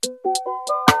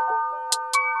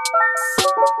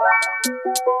Yo,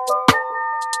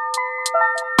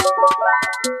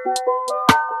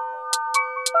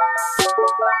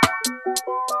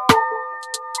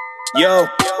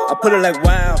 I put it like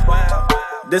wow,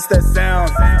 this that sound.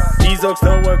 These oaks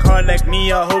don't work hard like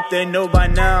me, I hope they know by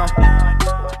now.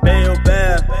 Bayo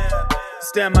Bear,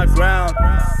 stand my ground.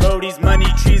 Bro, these money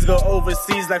trees go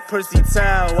overseas like Percy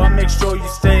Tau. I make sure you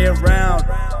stay around,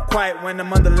 quiet when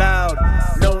I'm under loud.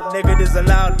 No negatives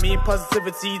allowed, me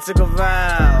positivity took a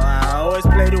vow. I always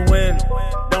play to win,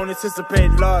 don't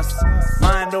anticipate loss.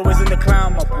 Mind always in the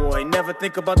clown, my boy. Never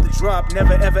think about the drop,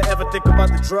 never ever ever think about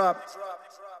the drop.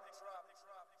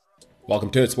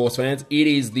 Welcome to it, sports fans. It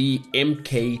is the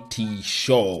MKT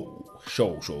show.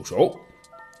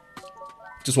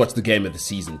 Just watched the game of the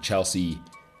season. Chelsea,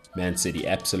 Man City,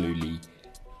 absolutely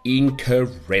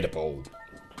incredible.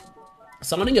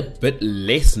 Sounding a bit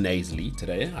less nasally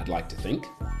today, I'd like to think.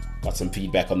 Got some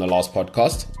feedback on the last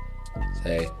podcast.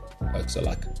 Say, folks are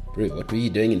like, bro, what were you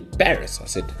doing in Paris? I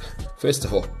said, first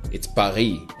of all, it's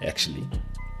Paris, actually.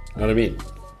 You know what I mean?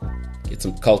 Get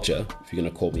some culture, if you're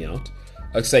going to call me out.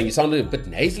 I was saying, you sounded a bit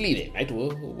nasally there, mate.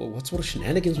 What sort of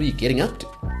shenanigans were you getting up to?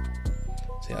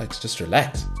 Say, Alex, just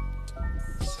relax.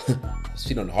 I've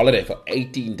been on holiday for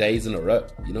 18 days in a row.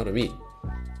 You know what I mean?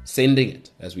 Sending it,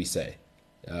 as we say,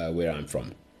 where I'm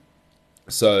from.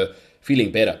 So,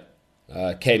 feeling better.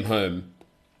 Came home,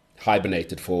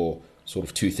 hibernated for sort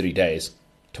of 2-3 days.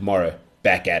 Tomorrow,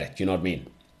 back at it. You know what I mean?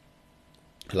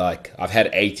 Like, I've had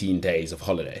 18 days of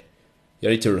holiday. You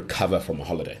need to recover from a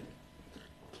holiday.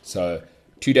 So,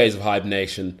 2 days of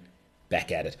hibernation,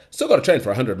 back at it. Still got to train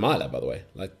for a 100-miler, by the way.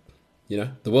 Like, you know,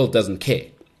 the world doesn't care.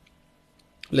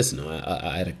 Listen,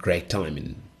 I had a great time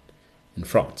in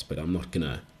France, but I'm not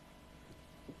gonna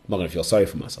feel sorry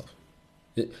for myself.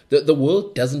 The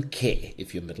world doesn't care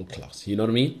if you're middle class. You know what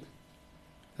I mean?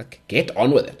 Like, get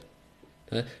on with it.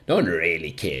 No one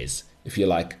really cares if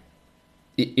you're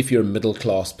a middle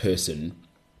class person.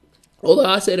 Although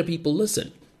I say to people,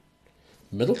 listen,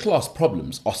 middle class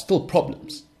problems are still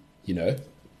problems. You know,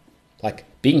 like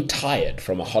being tired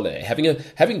from a holiday,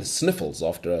 having the sniffles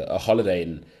after a holiday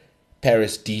in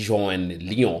Paris, Dijon, and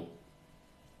Lyon.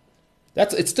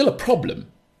 It's still a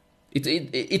problem.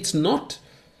 It's not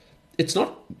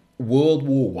World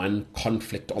War I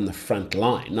conflict on the front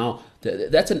line. Now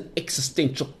that's an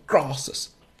existential crisis.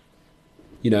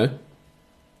 You know,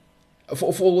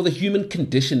 for the human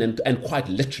condition and quite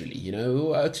literally, you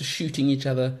know, to shooting each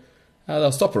other.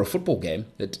 They'll stop for a football game.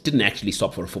 It didn't actually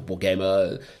stop for a football game.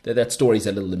 That story's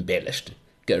a little embellished.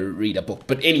 Go read a book.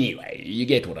 But anyway, you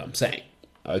get what I'm saying.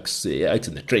 Oaks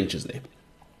in the trenches there.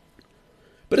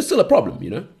 But it's still a problem,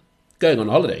 you know. Going on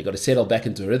holiday, you've got to settle back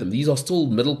into a rhythm. These are still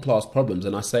middle-class problems,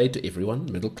 and I say to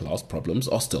everyone, middle-class problems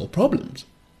are still problems.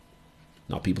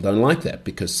 Now, people don't like that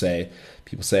because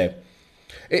people say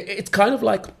it's kind of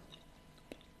like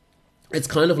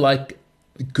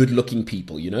good-looking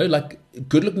people, you know. Like,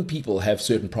 good-looking people have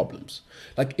certain problems.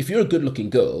 Like, if you're a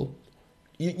good-looking girl,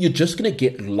 you're just going to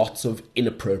get lots of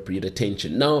inappropriate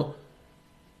attention. Now,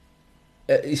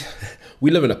 we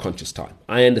live in a conscious time.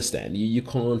 I understand. You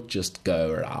can't just go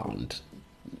around.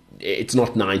 It's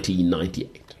not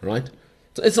 1998, right?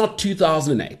 It's not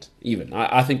 2008 even.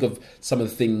 I think of some of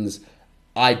the things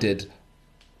I did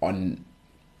on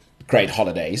great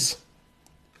holidays.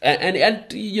 And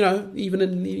you know,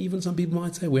 even some people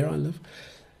might say where I live.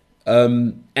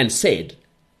 And said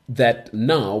that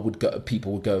now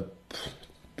people would go,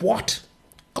 what?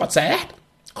 Can't say that.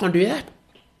 Can't do that.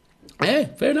 Yeah,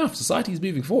 fair enough. Society's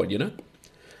moving forward, you know.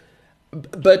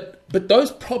 But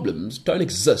those problems don't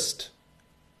exist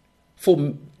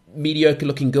for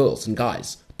mediocre-looking girls and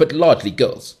guys, but largely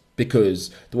girls, because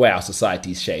the way our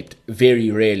society is shaped, very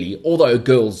rarely, although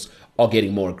girls are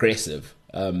getting more aggressive.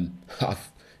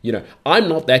 You know, I'm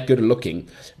not that good at looking,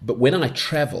 but when I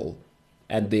travel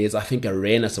and there's, I think, a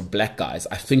rareness of black guys,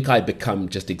 I think I become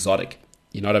just exotic.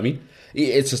 You know what I mean?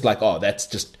 It's just like, oh, that's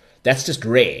just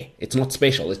rare. It's not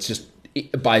special. It's just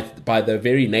by the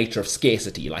very nature of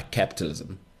scarcity, like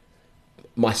capitalism,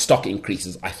 my stock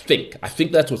increases. I think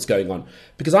that's what's going on,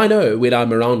 because I know when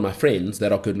I'm around my friends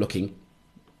that are good looking,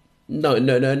 no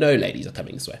ladies are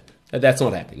coming this way. That's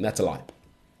not happening. That's a lie.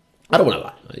 I don't want to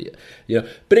lie, you know.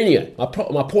 But anyway,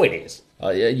 my point is,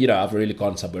 you know, I've really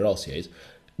gone somewhere else here. Is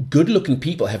good-looking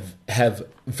people have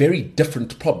very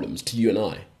different problems to you and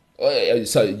I.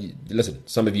 So listen,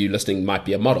 some of you listening might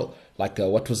be a model. Like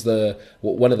one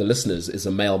of the listeners is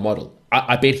a male model.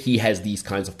 I bet he has these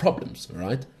kinds of problems,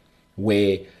 right?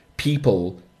 Where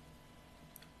people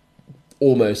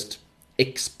almost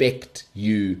expect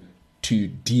you to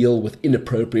deal with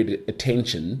inappropriate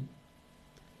attention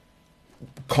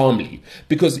calmly.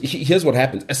 Because here's what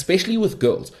happens, especially with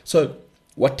girls. So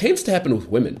what tends to happen with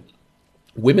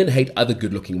women hate other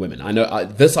good-looking women. I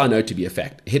know to be a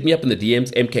fact. Hit me up in the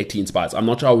DMs, MKT Inspires. I'm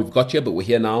not sure how we've got here, but we're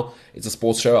here now. It's a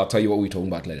sports show. I'll tell you what we're talking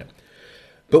about later.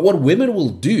 But what women will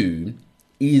do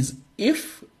is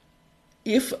if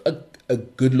a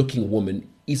good-looking woman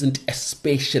isn't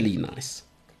especially nice,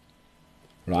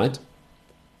 right?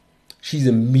 She's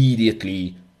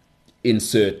immediately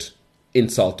insert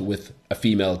insult with a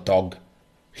female dog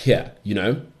here, you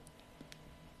know?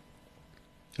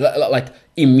 Like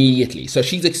immediately. So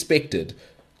she's expected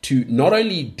to not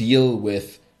only deal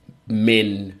with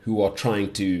men who are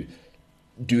trying to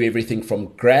do everything from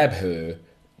grab her,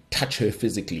 touch her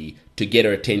physically, to get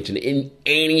her attention in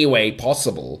any way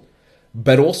possible,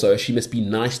 but also she must be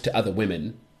nice to other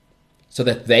women so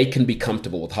that they can be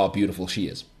comfortable with how beautiful she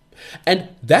is. And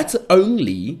that's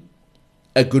only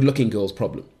a good-looking girl's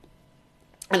problem.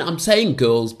 And I'm saying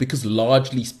girls because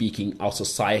largely speaking, our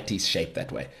society's shaped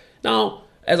that way. Now,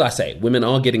 as I say, women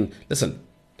are getting, listen,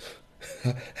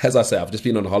 as I say, I've just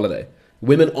been on a holiday.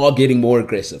 Women are getting more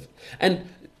aggressive. And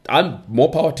I'm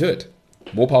more power to it.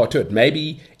 More power to it.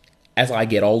 Maybe as I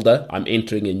get older, I'm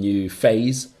entering a new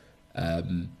phase.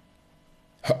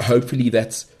 Hopefully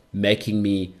that's making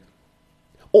me,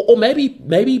 or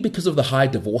maybe because of the high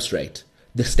divorce rate,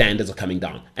 the standards are coming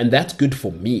down. And that's good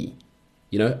for me.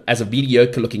 You know, as a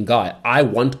mediocre looking guy, I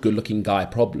want good looking guy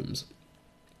problems.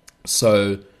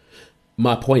 So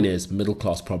my point is, middle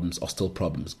class problems are still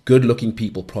problems. Good looking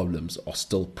people problems are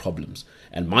still problems.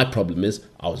 And my problem is,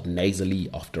 I was nasally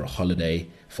after a holiday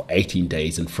for 18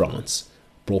 days in France.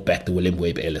 Brought back the William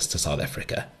Webb Ellis to South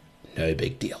Africa. No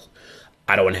big deal.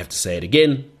 I don't want to have to say it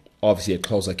again. Obviously a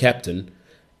closer captain.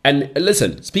 And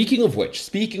listen, speaking of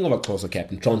a closer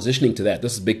captain, transitioning to that,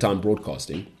 this is big time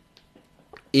broadcasting.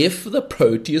 If the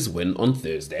Proteas win on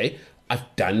Thursday,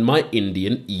 I've done my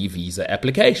Indian e-visa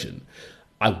application.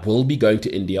 I will be going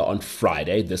to India on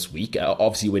Friday this week.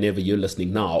 Obviously, whenever you're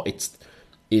listening now, it's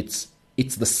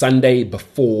the Sunday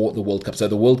before the World Cup. So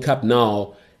the World Cup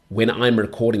now, when I'm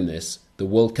recording this, the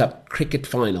World Cup cricket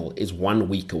final is 1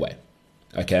 week away.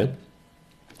 Okay?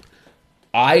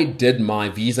 I did my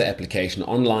visa application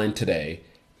online today.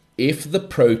 If the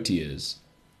Proteas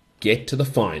get to the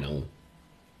final,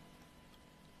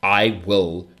 I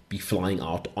will be flying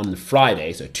out on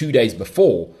Friday, so 2 days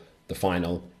before the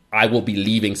final. I will be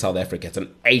leaving South Africa. It's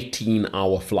an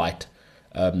 18-hour flight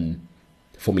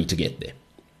for me to get there.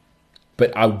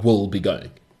 But I will be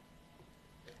going.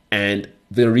 And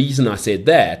the reason I said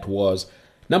that was,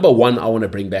 number one, I want to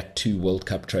bring back 2 World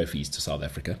Cup trophies to South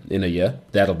Africa in a year.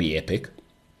 That'll be epic.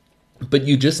 But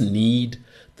you just need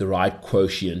the right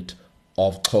quotient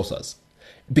of Xhosas.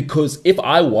 Because if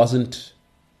I wasn't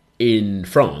in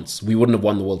France, we wouldn't have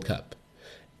won the World Cup.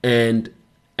 And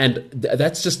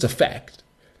that's just a fact.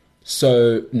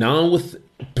 So now with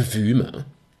Bavuma,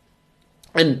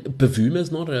 and Bavuma's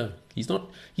he's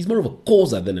more of a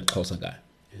Xhosa than a Xhosa guy.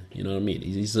 You know what I mean?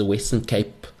 He's a Western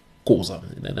Cape Xhosa.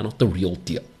 They're not the real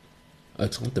deal.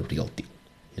 It's not the real deal.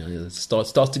 You know, it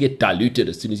starts to get diluted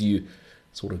as soon as you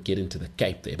sort of get into the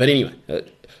Cape there. But anyway,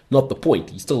 not the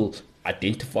point. He still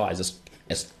identifies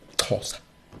as Xhosa.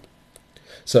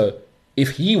 So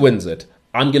if he wins it,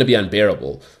 I'm going to be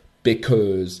unbearable,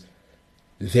 because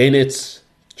then it's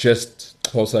just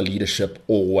Xhosa leadership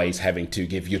always having to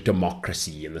give you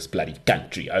democracy in this bloody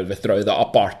country, overthrow the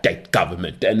apartheid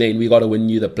government, and then we got to win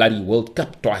you the bloody World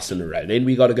Cup twice in a row. Then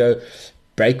we got to go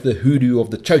break the hoodoo of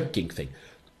the choking thing.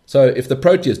 So if the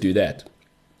Proteas do that,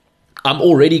 I'm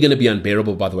already going to be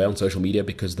unbearable, by the way, on social media,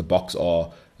 because the Boks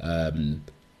are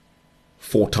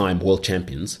 4-time world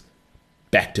champions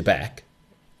back to back.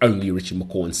 Only Richie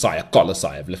McCaw and Siya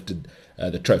Kolisi have lifted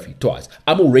the trophy twice.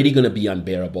 I'm already going to be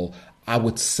unbearable, I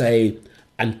would say,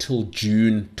 until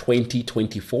June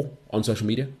 2024 on social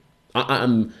media.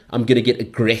 I'm going to get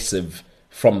aggressive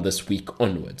from this week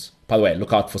onwards. By the way,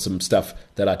 look out for some stuff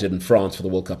that I did in France for the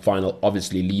World Cup final.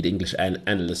 Obviously, lead English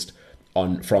analyst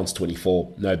on France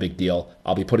 24. No big deal.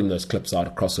 I'll be putting those clips out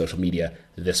across social media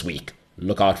this week.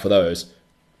 Look out for those.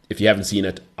 If you haven't seen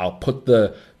it, I'll put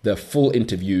the full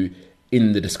interview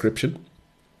in the description.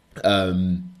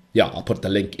 I'll put the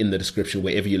link in the description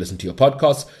wherever you listen to your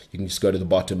podcasts. You can just go to the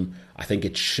bottom. I think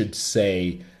it should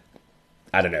say,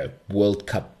 I don't know, World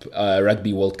Cup,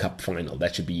 Rugby World Cup final.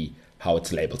 That should be how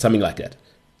it's labeled. Something like that.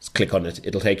 Just click on it.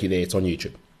 It'll take you there. It's on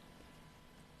YouTube.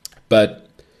 But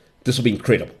this will be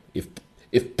incredible. If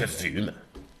Bavuma,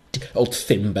 old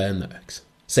Themba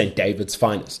St. David's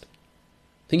finest.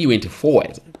 I think he went to 4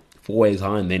 ways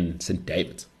high and then St.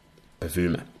 David's.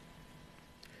 Bavuma.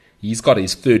 He's got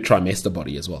his 3rd trimester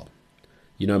body as well.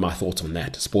 You know my thoughts on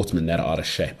that. Sportsmen that are out of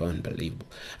shape, unbelievable.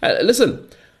 Listen,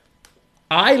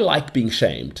 I like being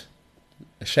shamed.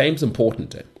 Shame's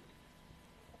important.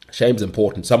 Shame's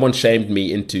important. Someone shamed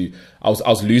me into. I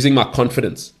was losing my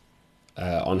confidence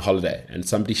on holiday, and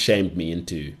somebody shamed me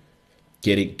into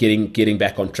getting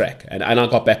back on track, and I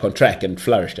got back on track and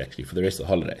flourished actually for the rest of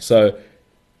the holiday. So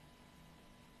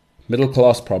middle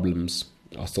class problems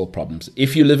are still problems.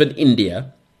 If you live in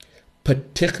India,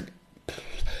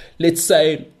 let's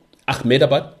say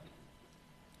Ahmedabad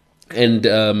and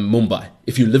Mumbai,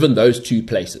 if you live in those two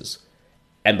places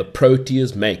and the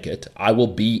Proteas make it, I will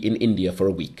be in India for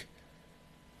a week.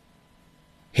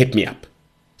 Hit me up.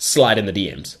 Slide in the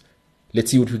DMs.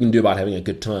 Let's see what we can do about having a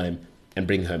good time and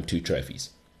bring home 2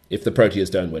 trophies. If the Proteas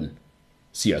don't win,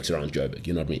 Seahawks around Joburg,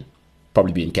 you know what I mean?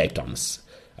 Probably be in Cape Town.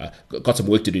 Got some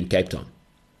work to do in Cape Town.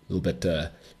 A little bit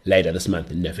later this month,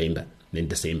 in November, and in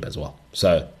December as well.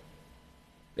 So,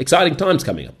 exciting times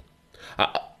coming up.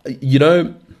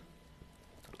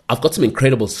 I've got some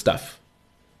incredible stuff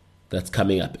that's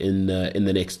coming up in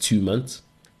the next 2 months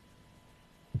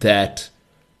that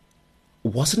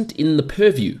wasn't in the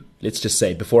purview, let's just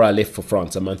say, before I left for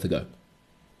France a month ago.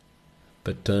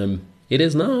 But it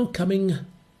is now coming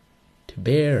to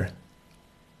bear,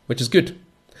 which is good.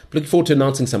 Looking forward to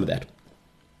announcing some of that.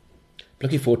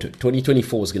 Looking forward to it.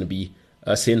 2024 is going to be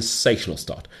a sensational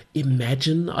start.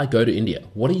 Imagine I go to India.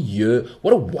 What a year.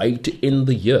 What a way to end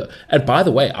the year. And by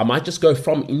the way, I might just go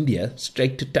from India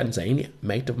straight to Tanzania. A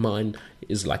mate of mine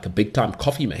is like a big-time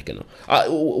coffee maker now.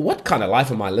 What kind of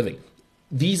life am I living?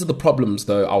 These are the problems,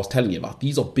 though, I was telling you about.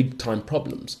 These are big-time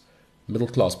problems.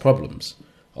 Middle-class problems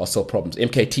are still problems.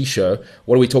 MKT show.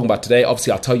 What are we talking about today?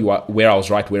 Obviously, I'll tell you where I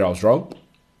was right, where I was wrong.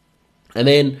 And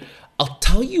then I'll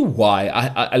tell you why.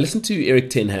 I listened to Erik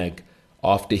ten Hag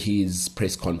after his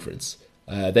press conference.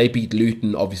 They beat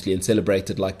Luton, obviously, and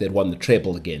celebrated like they'd won the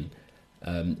treble again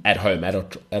at home, at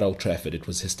Old Trafford. It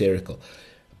was hysterical.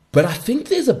 But I think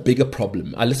there's a bigger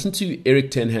problem. I listened to Erik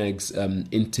ten Hag's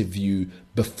interview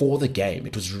before the game.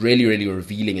 It was really, really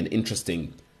revealing and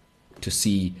interesting to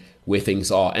see where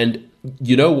things are. And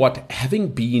you know what? Having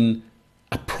been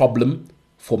a problem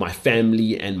for my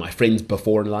family and my friends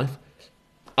before in life,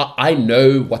 I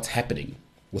know what's happening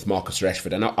with Marcus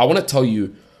Rashford. And I want to tell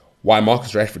you why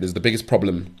Marcus Rashford is the biggest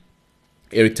problem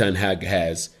Erik ten Hag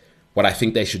has, what I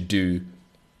think they should do,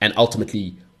 and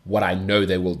ultimately what I know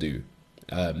they will do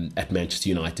at Manchester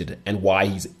United, and why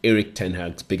he's Erik ten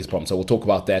Hag's biggest problem. So we'll talk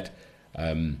about that.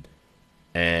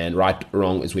 And right,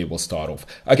 wrong is where we'll start off.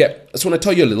 Okay, I just want to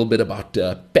tell you a little bit about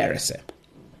Paris.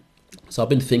 So I've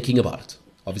been thinking about it.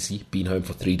 Obviously, been home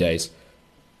for 3 days.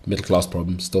 Middle class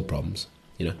problems, still problems.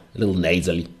 You know, a little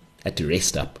nasally. Had to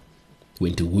rest up.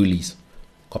 Went to Woolies.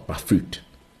 Got my fruit.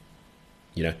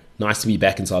 You know, nice to be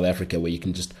back in South Africa where you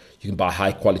can buy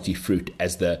high quality fruit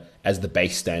as the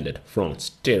base standard.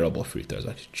 France, terrible fruit. Those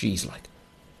like, geez, like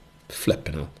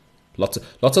flipping out. Lots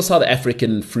of South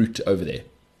African fruit over there.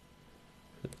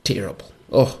 Terrible.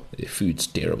 Oh, their food's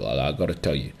terrible. I got to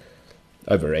tell you,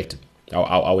 overrated.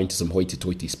 I went to some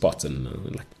hoity-toity spots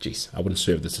and like, geez, I wouldn't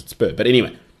serve this at Spur. But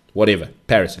anyway, whatever.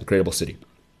 Paris, incredible city.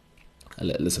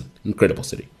 Listen, incredible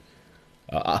city.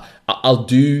 I'll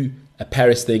do a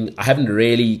Paris thing. I haven't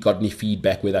really got any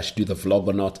feedback whether I should do the vlog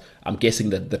or not. I'm guessing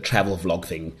that the travel vlog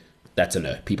thing, that's a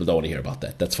no. People don't want to hear about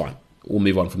that. That's fine. We'll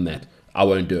move on from that. I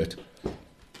won't do it.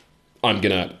 I'm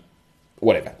gonna,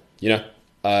 whatever, you know.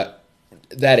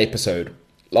 That episode,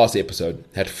 last episode,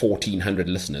 had 1,400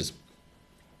 listeners,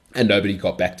 and nobody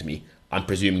got back to me. I'm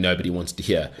presuming nobody wants to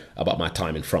hear about my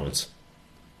time in France.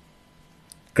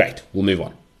 Great, we'll move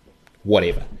on.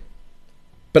 Whatever.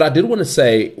 But I did want to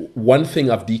say one thing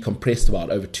I've decompressed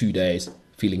about over 2 days,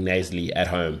 feeling nasally at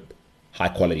home, high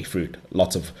quality fruit,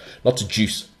 lots of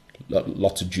juice,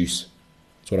 lots of juice.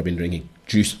 That's what I've been drinking.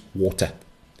 Juice, water,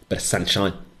 bit of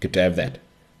sunshine. Good to have that.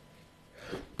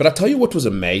 But I'll tell you what was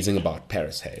amazing about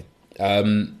Paris, hey.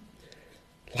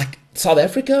 Like South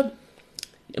Africa,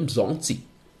 Mzansi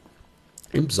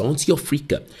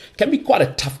Afrika can be quite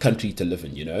a tough country to live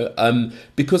in, you know,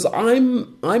 because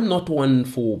I'm not one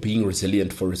for being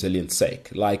resilient for resilience sake.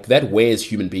 Like that wears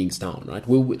human beings down, right?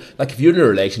 Like if you're in a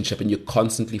relationship and you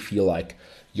constantly feel like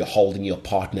you're holding your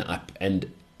partner up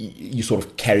and you're sort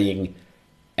of carrying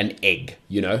an egg,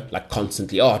 you know, like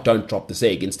constantly, oh, don't drop this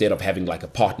egg, instead of having like a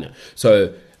partner.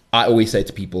 So I always say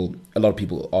to people, a lot of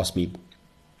people ask me,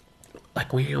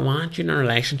 like, why aren't you in a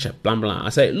relationship? Blah, blah. I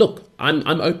say, look, I'm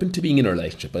open to being in a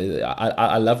relationship.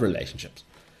 I love relationships.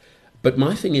 But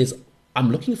my thing is, I'm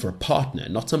looking for a partner,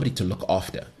 not somebody to look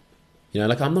after. You know,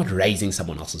 like I'm not raising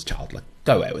someone else's child. Like,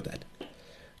 go away with that.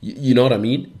 You know what I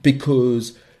mean?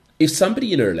 Because if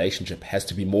somebody in a relationship has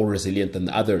to be more resilient than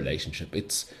the other relationship,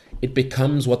 it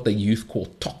becomes what the youth call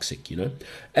toxic, you know.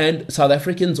 And South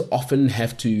Africans often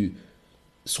have to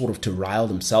sort of, to rile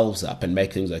themselves up and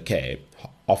make things okay,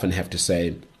 often have to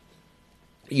say,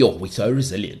 yo, we're so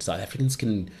resilient. South Africans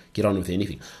can get on with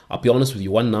anything. I'll be honest with you,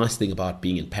 one nice thing about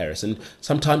being in Paris, and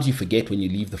sometimes you forget when you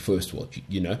leave the first world,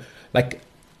 you know, like,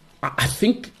 I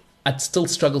think I'd still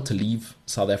struggle to leave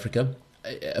South Africa.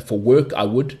 For work, I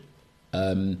would.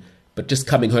 But just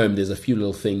coming home, there's a few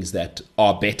little things that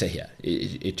are better here.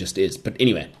 It just is. But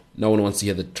anyway, no one wants to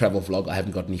hear the travel vlog. I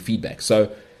haven't got any feedback.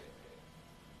 So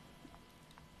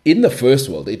in the first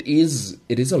world, it is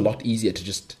a lot easier to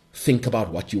just think about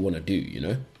what you want to do, you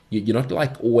know? You're not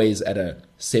like always at a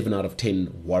 7 out of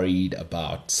 10 worried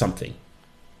about something.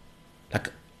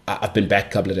 Like, I've been back a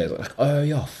couple of days, like, oh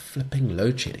yeah, flipping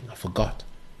load shedding. I forgot,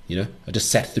 you know? I just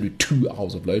sat through 2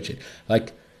 hours of load shedding.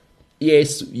 Like,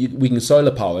 yes, we can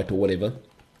solar power it or whatever,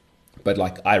 but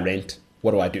like, I rent.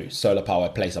 What do? Solar power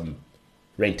place I'm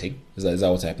renting. Is that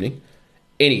what's happening?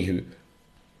 Anywho,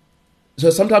 so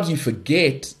sometimes you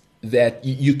forget that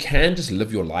you can just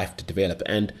live your life to develop,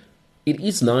 and it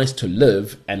is nice to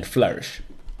live and flourish,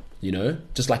 you know?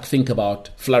 Just like think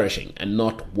about flourishing and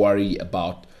not worry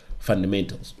about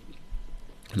fundamentals.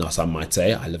 Now, some might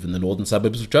say, I live in the northern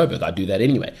suburbs of Joburg. I do that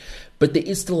anyway. But there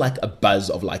is still like a buzz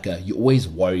of like you're always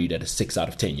worried at a 6 out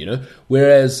of 10, you know?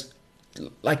 Whereas,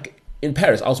 like in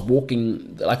Paris, I was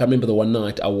walking, like I remember the one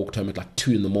night I walked home at like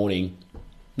 2 in the morning.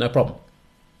 No problem.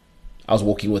 I was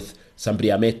walking with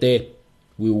somebody I met there.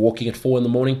 We were walking at 4 in the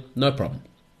morning. No problem.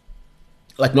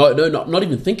 Like, not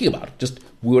even thinking about it. Just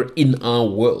we were in our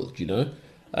world, you know?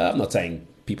 I'm not saying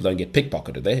people don't get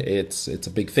pickpocketed there. It's a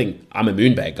big thing. I'm a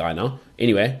moonbag guy now.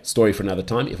 Anyway, story for another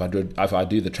time. If I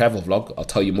do the travel vlog, I'll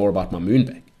tell you more about my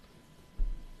moonbag.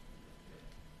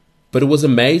 But it was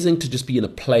amazing to just be in a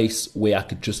place where I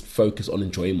could just focus on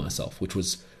enjoying myself, which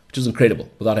was incredible,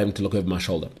 without having to look over my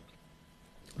shoulder.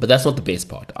 But that's not the best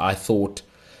part. I thought,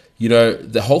 you know,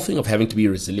 the whole thing of having to be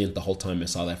resilient the whole time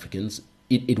as South Africans,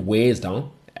 it wears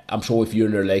down. I'm sure if you're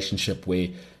in a relationship where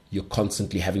you're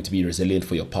constantly having to be resilient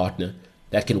for your partner,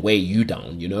 that can weigh you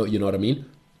down, you know what I mean?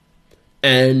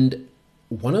 And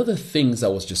one of the things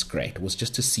that was just great was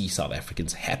just to see South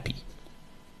Africans happy.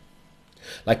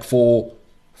 Like for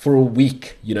a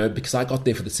week, you know, because I got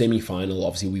there for the semi-final.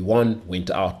 Obviously, we won,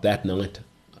 went out that night.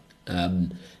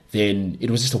 Then it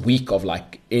was just a week of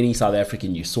like any South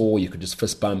African you saw, you could just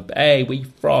fist bump. Hey, where you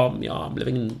from? Yeah, I'm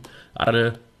living in, I don't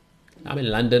know, I'm in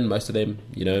London, most of them,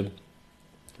 you know.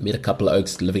 Met a couple of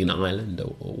oaks living in Ireland or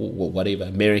whatever.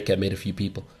 America, met a few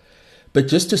people. But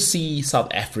just to see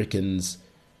South Africans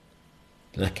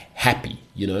like happy,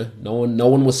 you know, no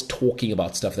one was talking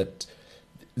about stuff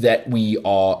that we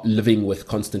are living with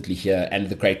constantly here, and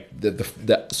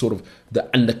the sort of the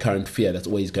undercurrent fear that's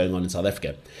always going on in South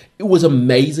Africa. It was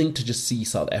amazing to just see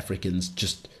South Africans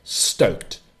just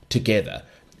stoked together.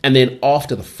 And then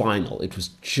after the final, it was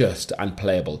just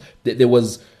unplayable. There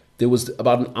was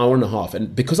about an hour and a half,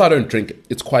 and because I don't drink,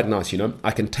 it's quite nice, you know.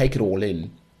 I can take it all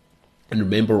in and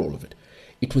remember all of it.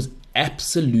 It was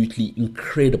absolutely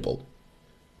incredible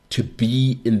to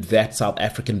be in that South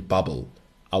African bubble,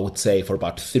 I would say, for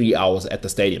about 3 hours at the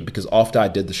stadium. Because after I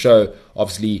did the show,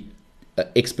 obviously,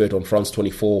 expert on France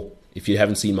 24, if you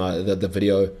haven't seen the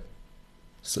video,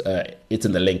 it's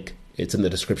in the link. It's in the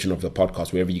description of the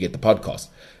podcast, wherever you get the podcast.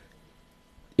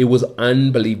 It was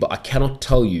unbelievable. I cannot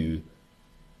tell you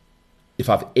if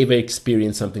I've ever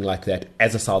experienced something like that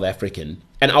as a South African.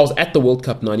 And I was at the World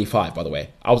Cup 95, by the way.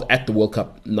 I was at the World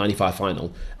Cup 95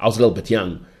 final. I was a little bit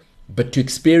young. But to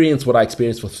experience what I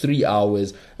experienced for 3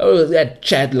 hours, they had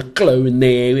Chad Leclos in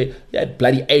there, they had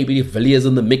bloody AB de Villiers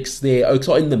in the mix there, Oaks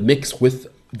are in the mix with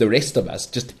the rest of us,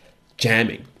 just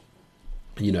jamming.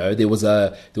 You know, there was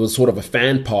sort of a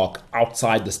fan park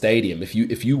outside the stadium.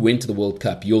 If you went to the World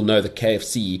Cup, you'll know the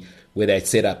KFC where they'd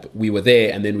set up. We were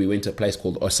there, and then we went to a place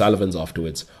called O'Sullivan's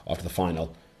afterwards, after the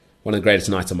final. One of the greatest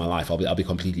nights of my life, I'll be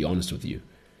completely honest with you.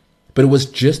 But it was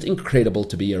just incredible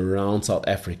to be around South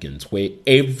Africans where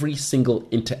every single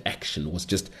interaction was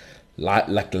just like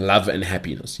love and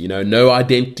happiness. You know, no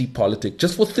identity politics.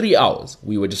 Just for 3 hours,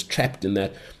 we were just trapped in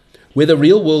that. Whether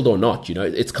real world or not, you know,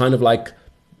 it's kind of like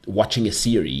watching a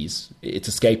series. It's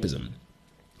escapism.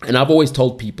 And I've always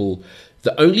told people,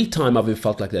 the only time I've ever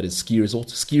felt like that is ski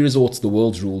resorts. Ski resorts, the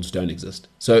world's rules don't exist.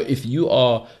 So if you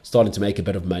are starting to make a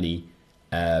bit of money,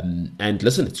 and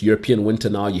listen, it's European winter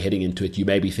now, you're heading into it, you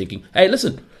may be thinking, hey,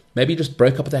 listen, maybe you just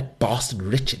broke up with that bastard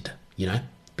Richard, you know,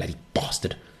 bloody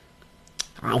bastard.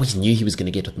 I always knew he was going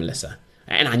to get with Melissa.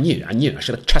 And I knew, I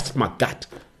should have trusted my gut,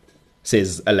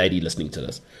 says a lady listening to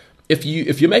this.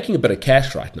 if you're making a bit of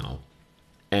cash right now,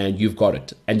 and you've got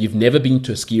it, and you've never been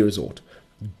to a ski resort,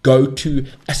 go to,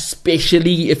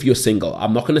 especially if you're single.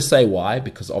 I'm not going to say why,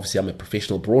 because obviously I'm a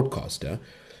professional broadcaster.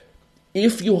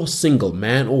 If you're single,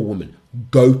 man or woman,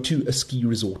 go to a ski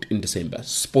resort in December.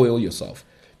 Spoil yourself.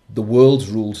 The world's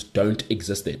rules don't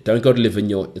exist there. Don't go to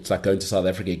Livigno. It's like going to South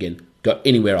Africa again. Go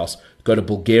anywhere else. Go to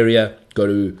Bulgaria.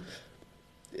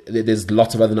 There's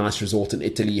lots of other nice resorts in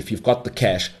Italy. If you've got the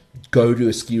cash, go to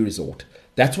a ski resort.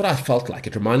 That's what I felt like.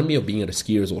 It reminded me of being at a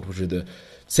ski resort, which were the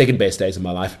second best days of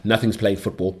my life. Nothing's playing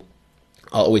football.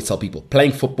 I'll always tell people,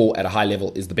 playing football at a high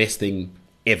level is the best thing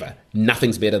ever.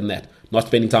 Nothing's better than that. Not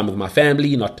spending time with my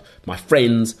family, not my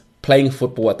friends. Playing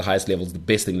football at the highest level is the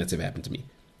best thing that's ever happened to me.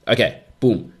 Okay,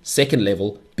 boom. Second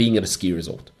level, being at a ski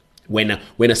resort. When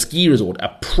a ski resort,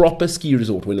 a proper ski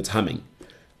resort, when it's humming,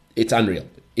 it's unreal.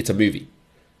 It's a movie.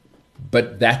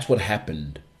 But that's what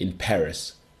happened in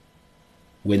Paris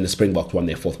when the Springboks won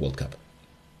their 4th World Cup.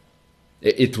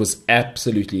 It was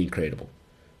absolutely incredible.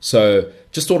 So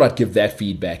just thought I'd give that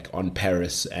feedback on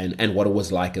Paris and what it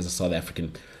was like as a South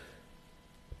African.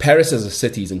 Paris as a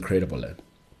city is incredible.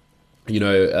 You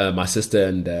know, my sister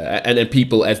and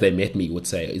people as they met me would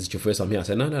say, "Is it your first time here?" I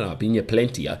said, no, I've been here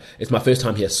plenty. It's my first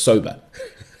time here sober.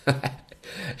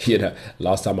 You know,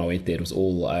 last time I went there, it was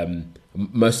all,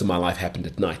 most of my life happened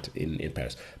at night in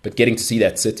Paris. But getting to see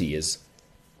that city is,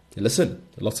 listen,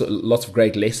 lots of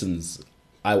great lessons,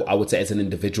 I would say, as an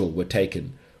individual, were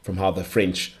taken from how the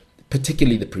French,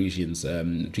 particularly the Parisians,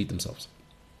 treat themselves.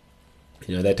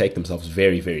 You know, they take themselves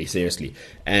very, very seriously.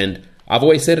 And I've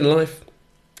always said in life,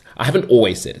 I haven't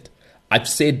always said it, I've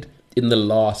said in the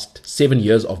last 7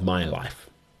 years of my life,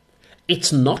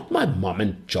 it's not my mum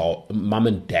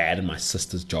and dad and my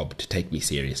sister's job to take me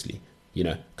seriously, you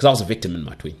know, because I was a victim in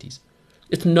my 20s.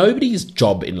 It's nobody's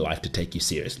job in life to take you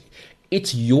seriously.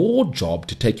 It's your job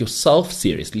to take yourself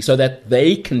seriously so that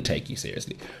they can take you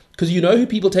seriously. Because you know who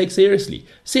people take seriously?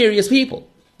 Serious people.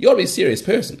 You ought to be a serious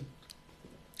person.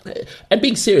 And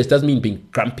being serious doesn't mean being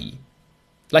grumpy.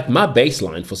 Like, my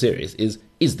baseline for serious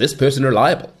is this person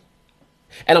reliable?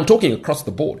 And I'm talking across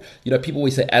the board. You know, people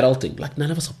always say adulting. Like,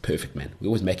 none of us are perfect, man. We're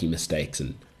always making mistakes.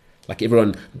 And like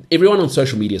everyone on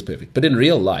social media is perfect. But in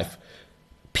real life,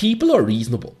 people are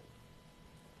reasonable.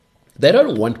 They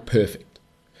don't want perfect.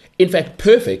 In fact,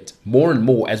 perfect, more and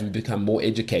more as we become more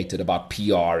educated about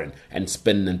PR and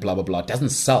spin and blah, blah, blah, doesn't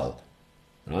sell,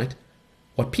 right?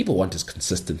 What people want is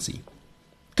consistency.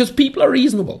 Because people are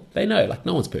reasonable. They know, like,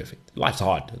 no one's perfect. Life's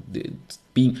hard.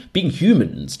 Being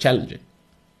human is challenging.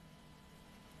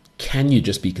 Can you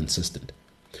just be consistent?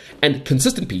 And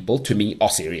consistent people, to me, are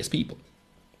serious people.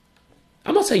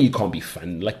 I'm not saying you can't be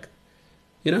fun. Like,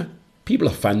 you know, people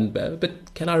are fun,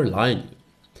 but can I rely on you?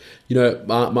 You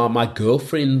know, my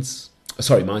girlfriend's...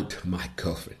 Sorry, my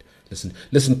girlfriend.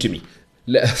 Listen to me.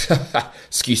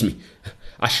 Excuse me.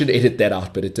 I should edit that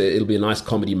out, but it'll be a nice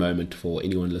comedy moment for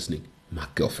anyone listening. My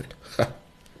girlfriend.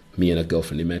 Me and a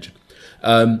girlfriend, imagine.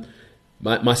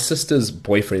 My sister's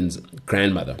boyfriend's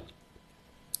grandmother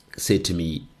said to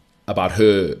me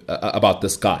about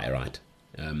this guy, right?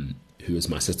 Who is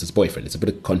my sister's boyfriend. It's a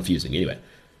bit confusing anyway.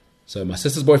 So my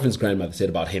sister's boyfriend's grandmother said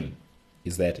about him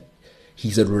is that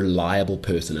he's a reliable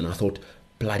person. And I thought,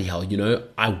 bloody hell, you know,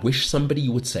 I wish somebody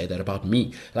would say that about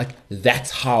me. Like,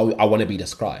 that's how I want to be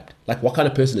described. Like, what kind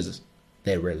of person is this?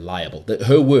 They're reliable.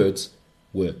 Her words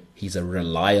were, he's a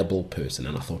reliable person.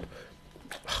 And I thought,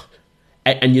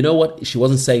 and you know what? She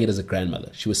wasn't saying it as a grandmother.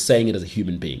 She was saying it as a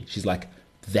human being. She's like,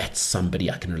 that's somebody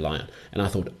I can rely on. And I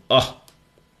thought,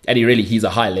 and he's a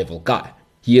high-level guy.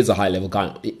 He is a high-level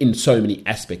guy in so many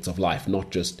aspects of life, not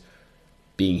just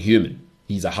being human.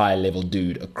 He's a high-level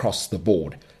dude across the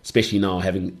board, especially now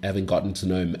having gotten to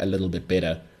know him a little bit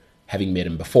better, having met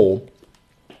him before.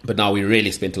 But now we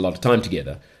really spent a lot of time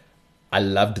together. I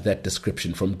loved that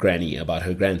description from Granny about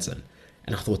her grandson.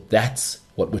 And I thought, that's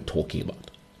what we're talking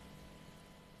about.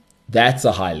 That's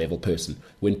a high-level person.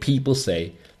 When people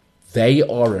say they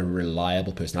are a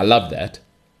reliable person. I love that.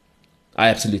 I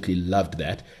absolutely loved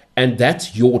that. And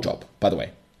that's your job, by the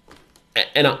way.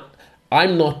 And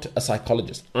I'm not a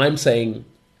psychologist. I'm saying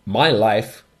my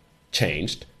life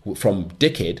changed from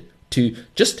dickhead to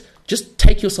just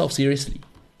take yourself seriously.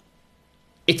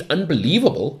 It's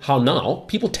unbelievable how now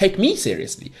people take me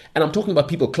seriously. And I'm talking about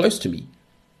people close to me.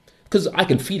 Because I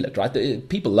can feel it, right?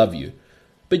 People love you.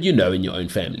 But you know in your own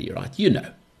family, right? You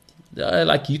know.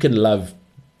 Like, you can love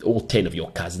all 10 of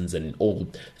your cousins and all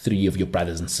 3 of your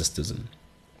brothers and sisters.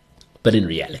 But in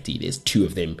reality, there's 2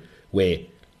 of them where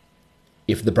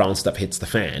if the brown stuff hits the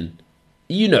fan,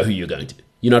 you know who you're going to.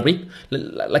 You know what I mean?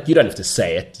 Like, you don't have to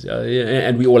say it.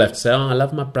 And we all have to say, I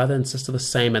love my brother and sister the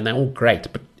same, and they're all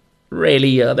great. But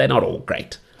really, they're not all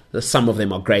great. Some of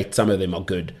them are great, some of them are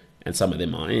good, and some of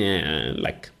them are,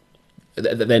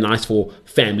 they're nice for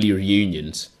family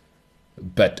reunions.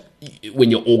 But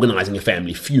when you're organizing a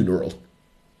family funeral,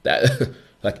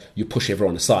 like, you push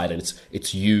everyone aside, and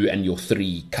it's you and your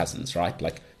 3 cousins, right?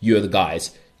 Like, you're the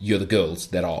guys, you're the girls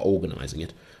that are organizing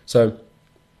it. So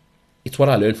it's what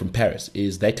I learned from Paris,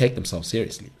 is they take themselves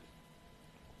seriously.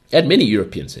 And many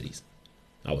European cities,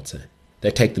 I would say,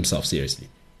 they take themselves seriously.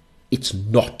 It's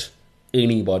not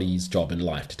anybody's job in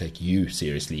life to take you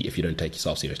seriously if you don't take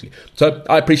yourself seriously. So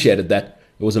I appreciated that.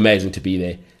 It was amazing to be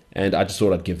there, and I just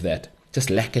thought I'd give that. Just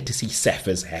lekker to see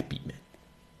Saffers happy, man.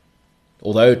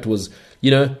 Although it was,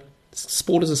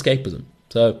 sport is escapism.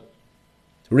 So,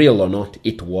 real or not,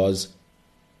 it was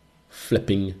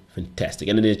flipping fantastic.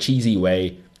 And in a cheesy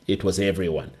way, it was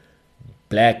everyone.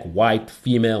 Black, white,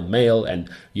 female, male, and,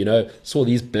 saw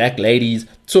these black ladies.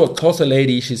 Saw a Xhosa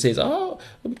lady, she says,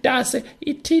 Mdase,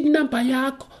 ithini number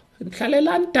yakho?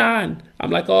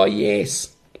 I'm like, oh,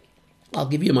 yes. I'll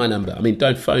give you my number. I mean,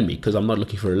 don't phone me, because I'm not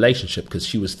looking for a relationship, because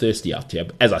she was thirsty out here.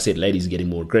 As I said, ladies are getting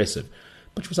more aggressive.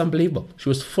 But she was unbelievable. She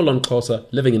was full on Xhosa,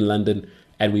 living in London,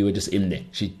 and we were just in there.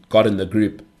 She got in the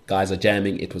group. Guys are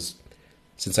jamming. It was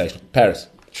sensational. Paris,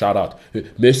 shout out.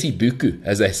 Merci beaucoup,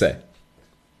 as they say.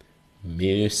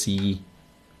 Merci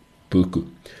beaucoup.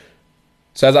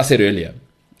 So as I said earlier,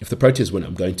 if the Proteas win,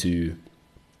 I'm going to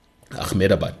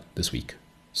Ahmedabad this week.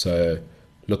 So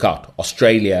look out.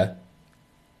 Australia,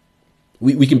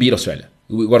 we can beat Australia.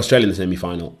 We've got Australia in the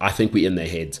semi-final. I think we're in their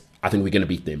heads. I think we're going to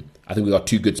beat them. I think we've got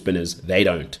 2 good spinners. They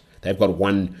don't. They've got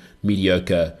 1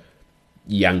 mediocre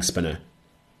young spinner.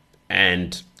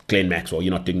 And Glenn Maxwell,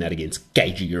 you're not doing that against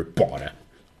Gagey Rabada.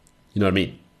 You know what I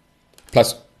mean?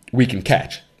 Plus, we can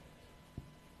catch.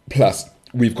 Plus,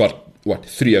 we've got,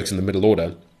 3 oaks in the middle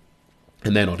order.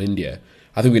 And they're not India.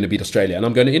 I think we're going to beat Australia. And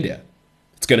I'm going to India.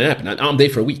 It's going to happen. And I'm there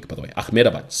for a week, by the way.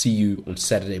 Ahmedabad. See you on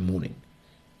Saturday morning.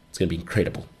 It's going to be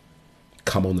incredible.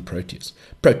 Come on, the Proteas.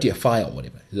 Protea Fire or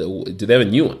whatever. Do they have a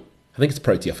new one? I think it's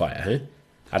Protea Fire, huh?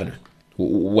 I don't know.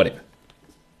 Whatever.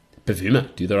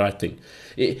 Bavuma, do the right thing.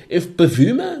 If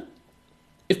Bavuma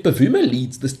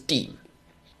leads this team,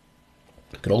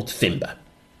 good old Themba.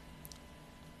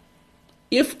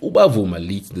 If Bavuma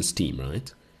leads this team,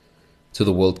 right, to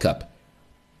the World Cup,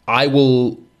 I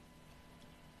will,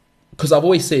 because I've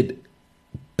always said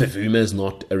Bavuma is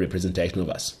not a representation of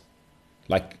us.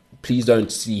 Like, please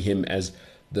don't see him as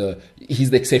he's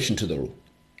the exception to the rule,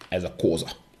 as a causer.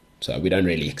 So we don't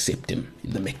really accept him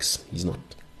in the mix. He's not,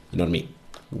 you know what I mean?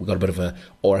 We've got a bit of a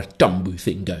Tambu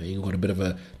thing going. We've got a bit of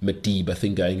a Madiba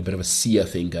thing going, a bit of a Sia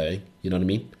thing going. You know what I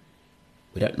mean?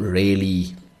 We don't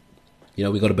really,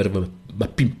 we've got a bit of a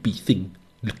Mapimpi thing.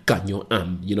 Lucanyo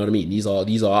Am, you know what I mean? These are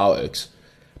our oaks.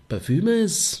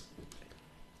 Bavuma's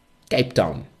Cape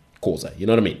Town causer, you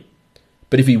know what I mean?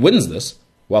 But if he wins this,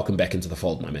 welcome back into the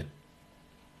fold, my man.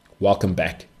 Welcome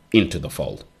back into the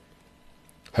fold.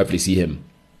 Hopefully see him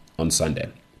on Sunday.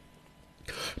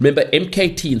 Remember,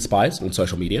 MKT Inspires on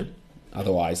social media.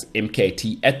 Otherwise,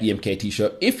 MKT at the MKT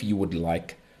Show, if you would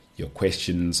like your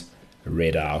questions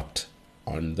read out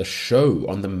on the show,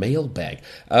 on the mailbag.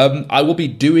 I will be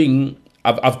doing,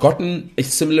 I've gotten a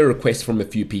similar request from a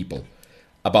few people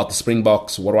about the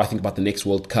Springboks. What do I think about the next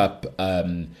World Cup?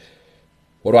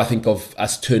 What do I think of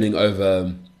us turning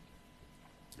over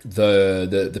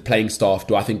the playing staff?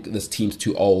 Do I think this team's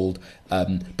too old? By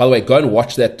the way, go and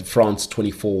watch that France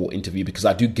 24 interview, because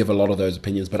I do give a lot of those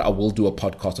opinions, but I will do a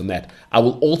podcast on that. I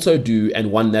will also do,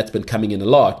 and one that's been coming in a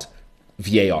lot,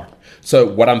 VAR. So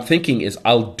what I'm thinking is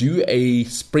I'll do a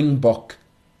Springbok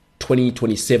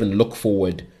 2027 look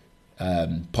forward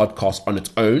podcast on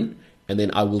its own, and then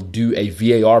I will do a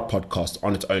VAR podcast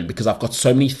on its own, because I've got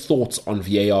so many thoughts on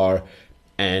VAR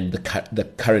and the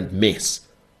current mess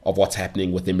of what's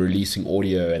happening with them releasing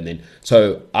audio, and then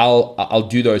so I'll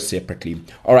do those separately.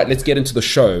 All right, let's get into the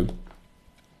show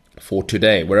for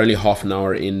today. We're only half an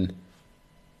hour in,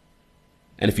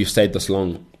 and if you've stayed this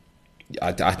long,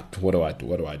 what do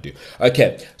I do?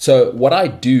 Okay, so what I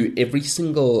do every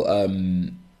single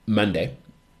Monday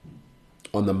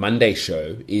on the Monday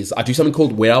show is I do something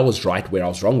called Where I Was Right, Where I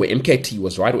Was Wrong, where MKT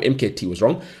was right or MKT was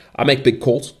wrong. I make big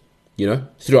calls,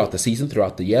 throughout the season,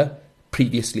 throughout the year,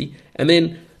 previously, and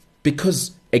then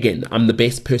because, again, I'm the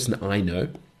best person I know,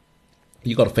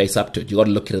 you got to face up to it. You got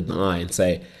to look it in the eye and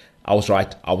say, I was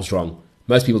right, I was wrong.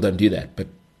 Most people don't do that, but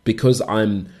because I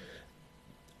don't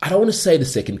want to say the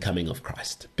second coming of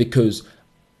Christ, because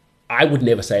I would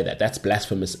never say that. That's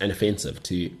blasphemous and offensive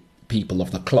to people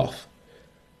of the cloth.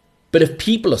 But if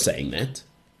people are saying that,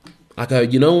 I go,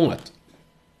 you know what?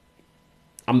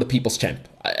 I'm the people's champ.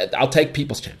 I'll take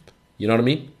people's champ. You know what I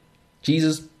mean?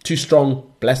 Jesus, too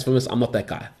strong, blasphemous. I'm not that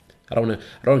guy. I don't want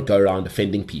to go around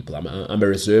offending people. I'm a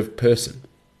reserved person.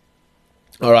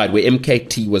 All right, where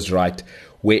MKT was right,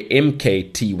 where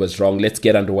MKT was wrong. Let's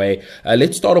get underway.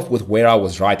 Let's start off with where I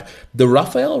was right. The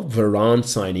Rafael Varane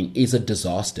signing is a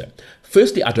disaster.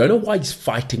 Firstly, I don't know why he's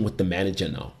fighting with the manager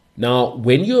now. Now,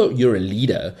 when you're a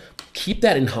leader, keep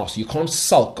that in-house. You can't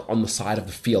sulk on the side of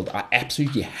the field. I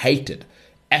absolutely hated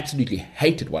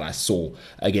what I saw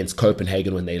against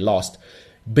Copenhagen when they lost.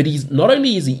 But not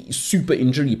only is he super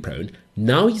injury prone,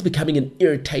 now he's becoming an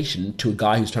irritation to a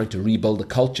guy who's trying to rebuild a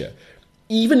culture.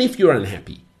 Even if you're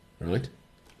unhappy, right?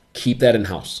 Keep that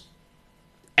in-house.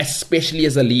 Especially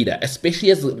as a leader,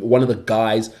 especially as one of the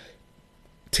guys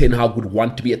Ten Hag would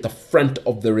want to be at the front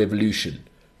of the revolution,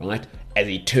 right? As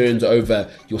he turns over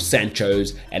your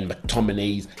Sanchos and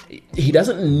McTominays. He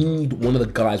doesn't need one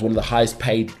of the highest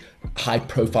paid,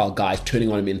 high-profile guys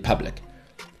turning on him in public.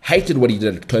 Hated what he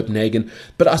did at Copenhagen,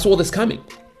 but I saw this coming.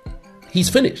 He's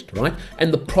finished, right?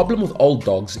 And the problem with old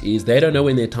dogs is they don't know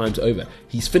when their time's over.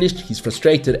 He's finished, he's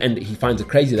frustrated, and he finds it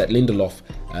crazy that Lindelof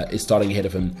is starting ahead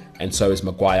of him, and so is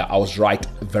Maguire. I was right.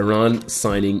 Varane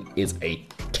signing is a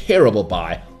terrible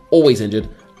buy. Always injured,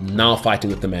 now fighting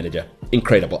with the manager.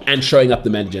 Incredible. And showing up the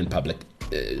manager in public.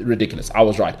 Ridiculous. I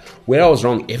was right. Where I was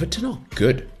wrong, Everton are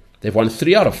good. They've won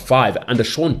 3 out of 5 under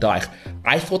Sean Dyche.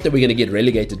 I thought they were going to get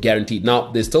relegated, guaranteed.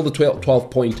 Now, there's still the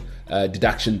 12-point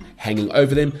deduction hanging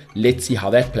over them. Let's see how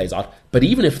that plays out. But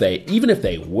even if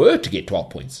they were to get 12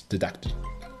 points deducted,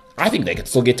 I think they could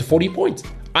still get to 40 points.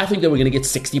 I think they were going to get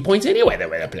 60 points anyway the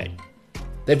way they're playing.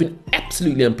 They've been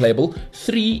absolutely unplayable.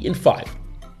 3 in 5.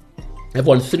 They've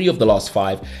won 3 of the last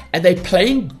 5, and they're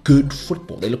playing good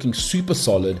football. They're looking super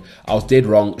solid. I was dead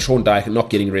wrong. Sean Dyche not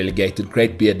getting relegated.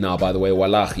 Great beard now, by the way,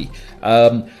 wallahi.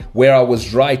 Where I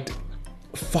was right,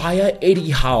 fire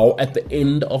Eddie Howe at the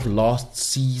end of last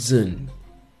season.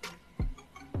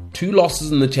 2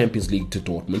 losses in the Champions League to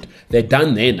Dortmund. They're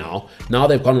done there now. Now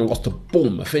they've gone and lost to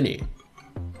Bournemouth, innit?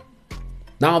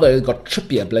 Now they've got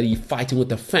Trippier bloody fighting with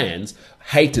the fans.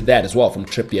 Hated that as well from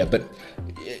Trippier. But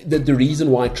the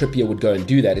reason why Trippier would go and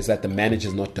do that is that the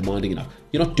manager's not demanding enough.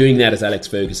 You're not doing that as Alex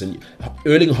Ferguson.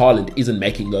 Erling Haaland isn't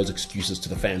making those excuses to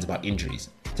the fans about injuries.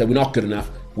 So we're not good enough.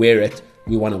 Wear it.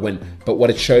 We want to win. But what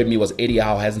it showed me was Eddie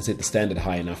Howe hasn't set the standard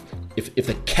high enough. If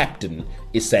the captain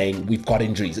is saying, we've got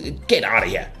injuries, get out of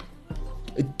here.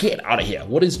 Get out of here.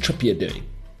 What is Trippier doing?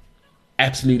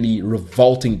 Absolutely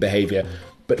revolting behavior.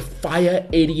 But fire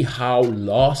Eddie Howe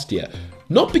last year.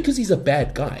 Not because he's a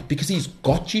bad guy, because he's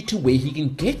got you to where he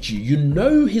can get you. You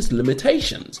know his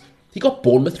limitations. He got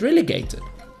Bournemouth relegated.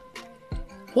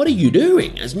 What are you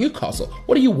doing as Newcastle?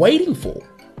 What are you waiting for?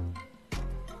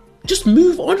 Just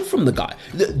move on from the guy.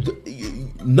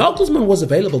 Nagelsmann was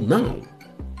available now.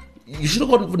 You should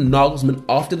have gotten for Nagelsmann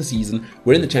after the season.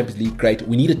 We're in the Champions League, great.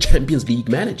 We need a Champions League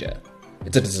manager.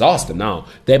 It's a disaster now.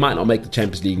 They might not make the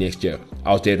Champions League next year.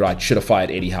 I was dead right. Should have fired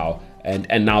Eddie Howe. And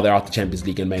now they're out the Champions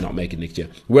League and may not make it next year.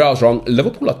 Where I was wrong,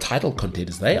 Liverpool are title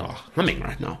contenders. They are humming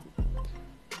right now.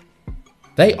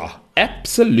 They are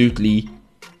absolutely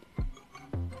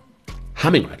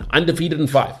humming right now. Undefeated in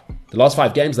 5. The last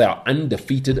 5 games, they are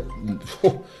undefeated.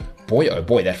 Oh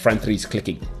boy, that front 3 is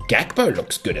clicking. Gakpo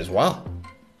looks good as well.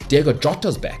 Diego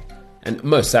Jota's back. And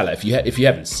Mo Salah, if you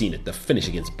haven't seen it, the finish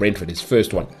against Brentford, his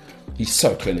first one, he's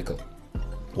so clinical.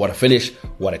 What a finish,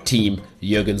 what a team.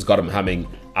 Jurgen's got him humming.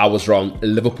 I was wrong.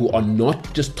 Liverpool are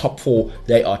not just top 4,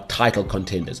 they are title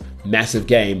contenders. Massive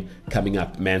game coming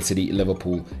up, Man City,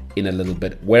 Liverpool in a little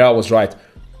bit. Where I was right,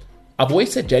 I've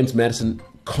always said James Maddison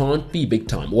can't be big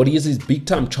time. What he is big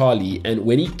time Charlie, and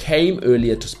when he came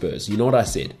earlier to Spurs, you know what I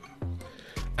said?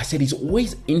 I said he's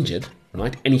always injured,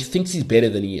 right? And he thinks he's better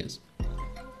than he is.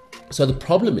 So the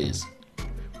problem is,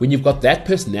 when you've got that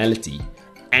personality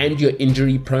and you're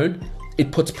injury prone,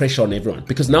 it puts pressure on everyone.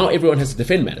 Because now everyone has to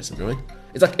defend Maddison, right?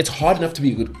 It's like, it's hard enough to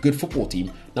be a good football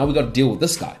team. Now we've got to deal with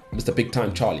this guy, Mr. Big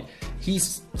Time Charlie.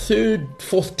 He's 3rd,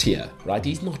 4th tier, right?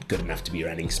 He's not good enough to be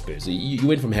running Spurs. You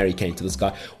went from Harry Kane to this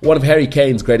guy. One of Harry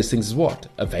Kane's greatest things is what?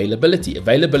 Availability.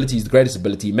 Availability is the greatest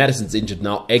ability. Maddison's injured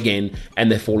now again,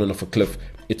 and they've fallen off a cliff.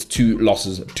 It's 2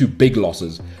 big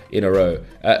losses in a row.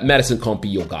 Maddison can't be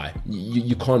your guy.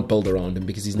 You can't build around him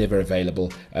because he's never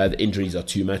available. The injuries are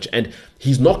too much, and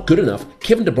he's not good enough.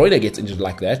 Kevin De Bruyne gets injured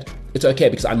like that. It's okay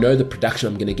because I know the production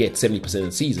I'm going to get 70% of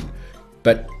the season,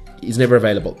 but he's never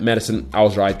available. Maddison, I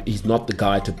was right. He's not the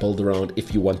guy to build around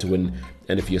if you want to win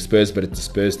and if you're Spurs, but it's a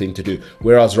Spurs thing to do.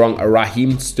 Where I was wrong,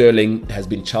 Raheem Sterling has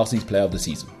been Chelsea's player of the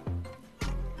season.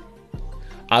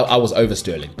 I was over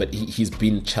Sterling, but he's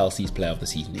been Chelsea's player of the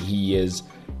season. He is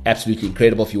absolutely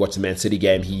incredible. If you watch the Man City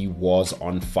game, he was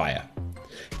on fire.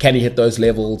 Can he hit those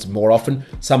levels more often?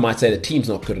 Some might say the team's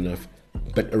not good enough.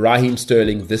 But Raheem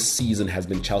Sterling this season has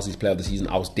been Chelsea's player of the season.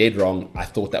 I was dead wrong. I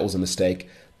thought that was a mistake.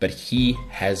 But he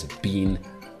has been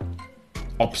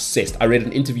obsessed. I read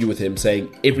an interview with him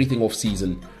saying everything off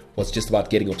season was just about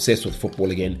getting obsessed with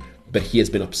football again. But he has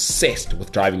been obsessed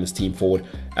with driving this team forward.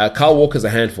 Kyle Walker's a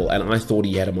handful, and I thought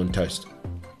he had him on toast.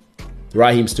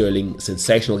 Raheem Sterling,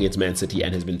 sensational against Man City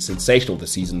and has been sensational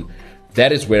this season.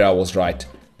 That is where I was right.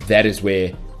 That is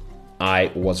where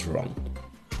I was wrong.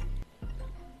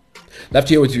 Love to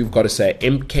hear what you've got to say.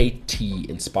 MKT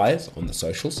Inspires on the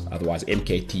socials. Otherwise,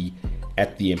 MKT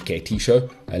at the MKT Show.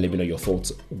 Let me know your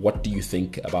thoughts. What do you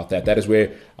think about that? That is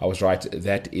where I was right.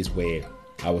 That is where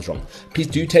I was wrong. Please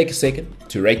do take a second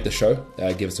to rate the show.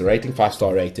 Give us a rating,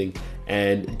 5-star rating.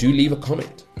 And do leave a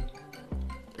comment.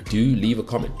 Do leave a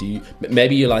comment.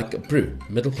 Maybe you're like, bro,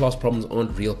 middle class problems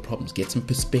aren't real problems. Get some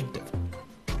perspective.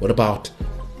 What about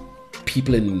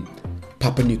people in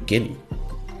Papua New Guinea?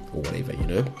 Or whatever, you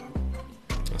know?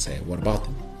 I say, what about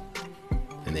them?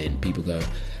 And then people go,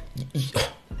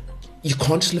 you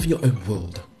can't just live in your own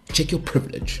world. Check your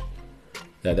privilege.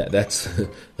 That's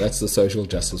the social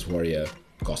justice warrior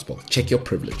gospel. Check your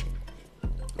privilege.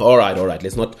 All right.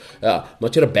 Let's not here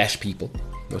to bash people.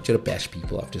 Not here to bash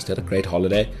people. I've just had a great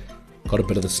holiday. Got a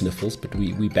bit of the sniffles, but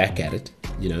we back at it.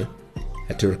 You know,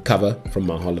 had to recover from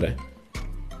my holiday.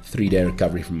 3-day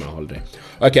recovery from my holiday.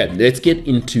 Okay, let's get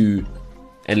into.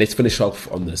 And let's finish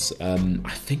off on this. I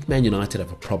think Man United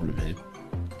have a problem here.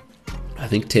 I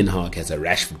think Ten Hag has a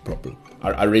Rashford problem.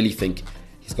 I really think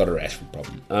he's got a Rashford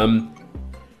problem.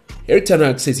 Erik Ten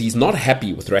Hag says he's not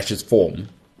happy with Rashford's form,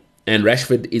 and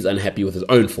Rashford is unhappy with his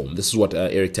own form. This is what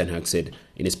Erik Ten Hag said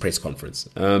in his press conference.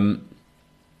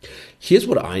 Here's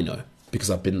what I know, because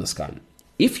I've been this guy.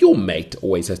 If your mate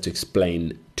always has to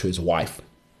explain to his wife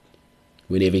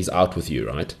whenever he's out with you,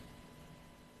 right?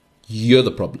 You're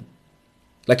the problem.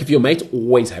 Like if your mate's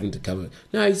always having to cover,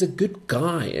 no, he's a good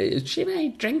guy. He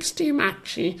drinks too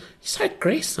much. He's so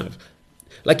aggressive.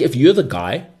 Like if you're the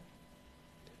guy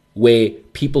where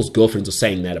people's girlfriends are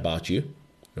saying that about you,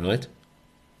 right?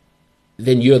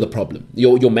 Then you're the problem.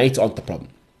 Your mates aren't the problem.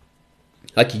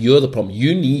 Like you're the problem.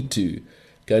 You need to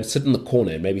go and sit in the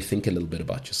corner and maybe think a little bit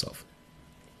about yourself.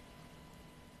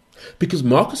 Because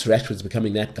Marcus Rashford is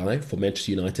becoming that guy for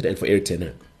Manchester United and for Erik ten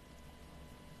Hag.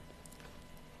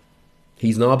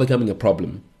 He's now becoming a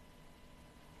problem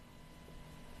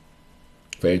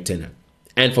for Erik ten Hag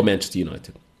and for Manchester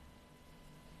United.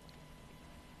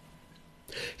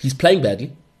 He's playing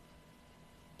badly.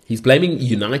 He's blaming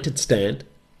United Stand.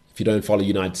 If you don't follow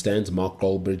United Stands, Mark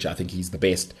Goldbridge, I think he's the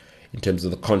best in terms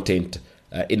of the content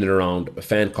in and around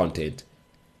fan content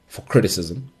for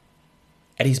criticism.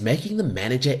 And he's making the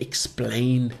manager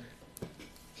explain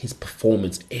his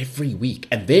performance every week.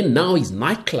 And then now he's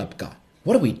nightclub guy.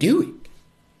 What are we doing?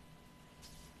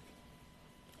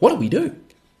 What are we doing?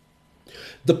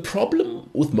 The problem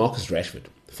with Marcus Rashford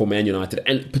for Man United,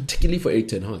 and particularly for Erik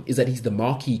ten Hag, is that he's the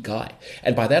marquee guy.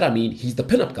 And by that I mean he's the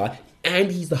pin-up guy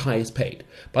and he's the highest paid.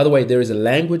 By the way, there is a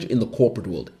language in the corporate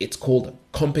world. It's called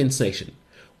compensation.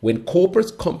 When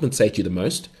corporates compensate you the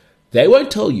most, they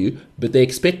won't tell you, but they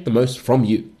expect the most from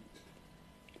you.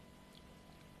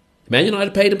 Man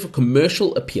United paid him for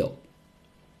commercial appeal.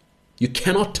 You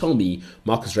cannot tell me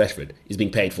Marcus Rashford is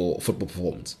being paid for football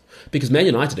performance. Because Man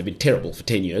United have been terrible for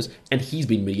 10 years and he's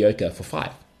been mediocre for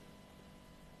 5.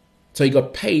 So he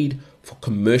got paid for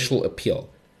commercial appeal.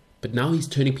 But now he's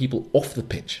turning people off the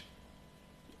pitch.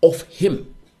 Off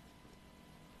him.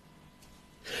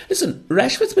 Listen,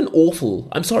 Rashford's been awful.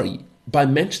 I'm sorry. By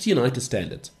Manchester United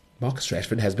standards, Marcus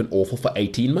Rashford has been awful for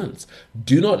 18 months.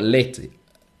 Do not let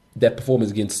that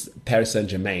performance against Paris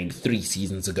Saint-Germain 3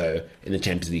 seasons ago in the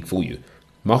Champions League fool you.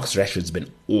 Marcus Rashford's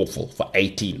been awful for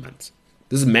 18 months.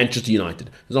 This is Manchester United.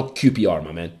 It's not QPR,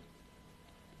 my man.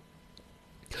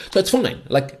 So it's fine.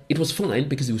 Like, it was fine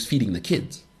because he was feeding the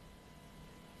kids.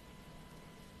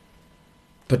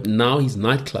 But now he's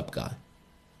nightclub guy.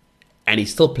 And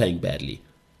he's still playing badly.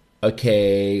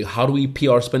 Okay, how do we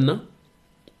PR spin now?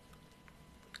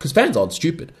 Because fans aren't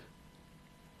stupid.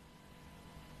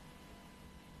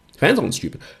 Fans aren't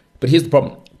stupid. But here's the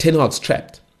problem. Ten Hag's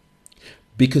trapped.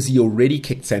 Because he already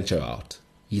kicked Sancho out.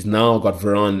 He's now got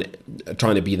Varane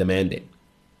trying to be the man there.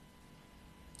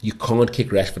 You can't kick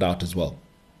Rashford out as well.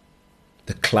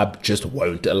 The club just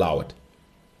won't allow it.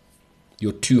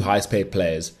 Your 2 highest paid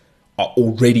players are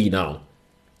already now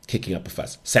kicking up a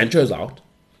fuss. Sancho's out.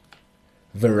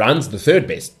 Varane's the 3rd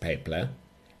best paid player.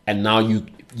 And now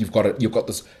you've got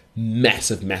this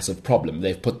massive, massive problem.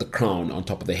 They've put the crown on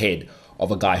top of the head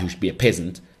of a guy who should be a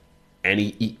peasant, and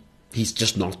he's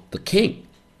just not the king.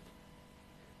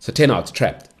 So Ten Hag's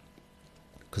trapped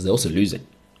because they're also losing.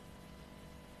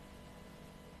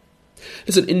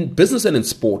 Listen, in business and in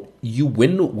sport, you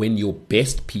win when your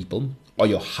best people are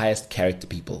your highest character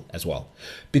people as well.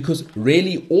 Because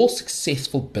really, all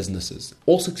successful businesses,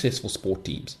 all successful sport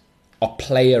teams are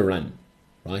player run,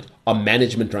 right? Are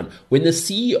management run. When the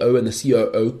CEO and the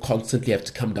COO constantly have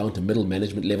to come down to middle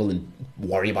management level and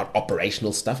worry about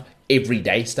operational stuff,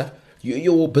 everyday stuff,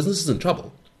 your business is in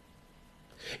trouble.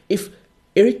 If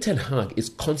Erik ten Hag is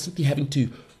constantly having to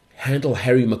handle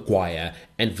Harry Maguire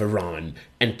and Varane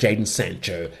and Jadon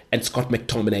Sancho and Scott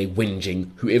McTominay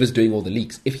whinging, whoever's doing all the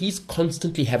leaks, if he's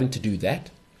constantly having to do that,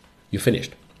 you're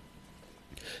finished.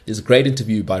 There's a great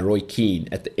interview by Roy Keane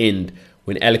at the end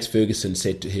when Alex Ferguson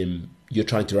said to him, "You're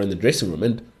trying to run the dressing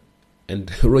room,"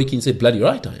 and Roy Keane said, "Bloody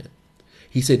right I am."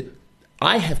 He said,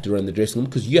 "I have to run the dressing room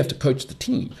because you have to coach the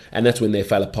team." And that's when they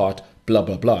fell apart, blah,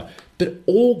 blah, blah. But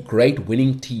all great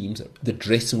winning teams, the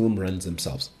dressing room runs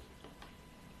themselves.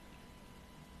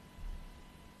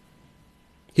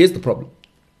 Here's the problem.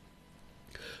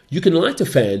 You can lie to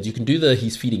fans, you can do the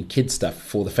he's feeding kids stuff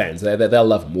for the fans. They'll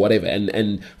love him, whatever,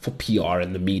 and for PR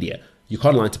and the media. You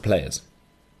can't lie to players.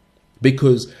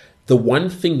 Because the one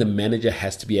thing the manager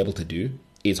has to be able to do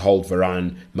is hold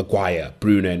Varane, Maguire,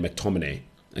 Bruno and McTominay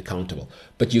accountable.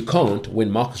 But you can't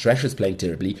when Marcus Rashford's playing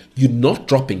terribly. You're not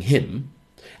dropping him,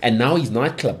 and now he's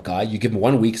nightclub guy. You give him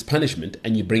 1 week's punishment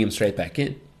and you bring him straight back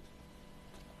in.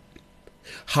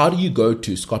 How do you go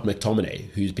to Scott McTominay,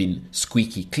 who's been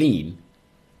squeaky clean,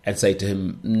 and say to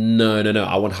him, no,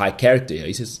 I want high character here?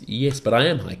 He says, yes, but I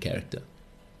am high character.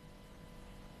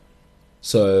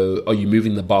 So are you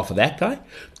moving the bar for that guy?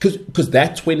 Because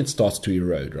that's when it starts to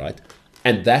erode, right?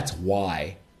 And that's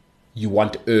why you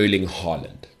want Erling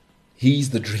Haaland. He's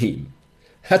the dream.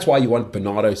 That's why you want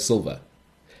Bernardo Silva.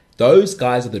 Those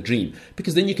guys are the dream.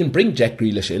 Because then you can bring Jack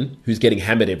Grealish in, who's getting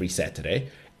hammered every Saturday,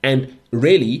 and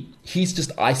really, he's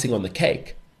just icing on the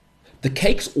cake. The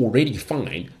cake's already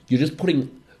fine. You're just putting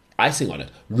icing on it.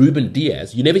 Ruben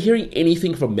Diaz, you're never hearing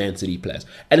anything from Man City players.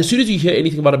 And as soon as you hear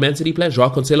anything about a Man City player, Joao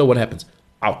Cancelo, what happens?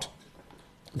 Out.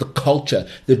 The culture,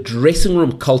 the dressing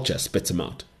room culture spits him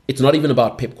out. It's not even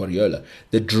about Pep Guardiola.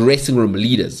 The dressing room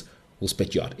leaders will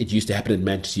spit you out. It used to happen in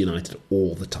Manchester United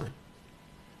all the time.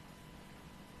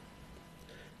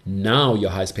 Now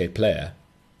your highest paid player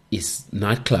is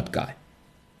nightclub guy.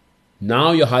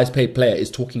 Now your highest paid player is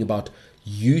talking about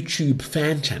YouTube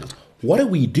fan channels. What are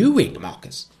we doing,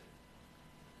 Marcus?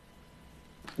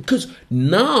 Because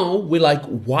now we're like,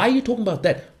 why are you talking about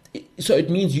that? So it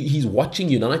means he's watching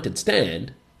United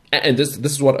stand, and this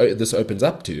is what this opens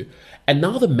up to. And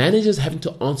now the manager's having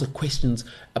to answer questions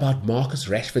about Marcus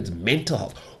Rashford's mental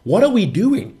health. What are we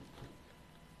doing?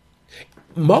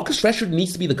 Marcus Rashford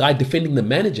needs to be the guy defending the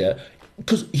manager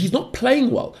because he's not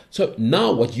playing well. So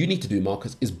now what you need to do,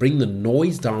 Marcus, is bring the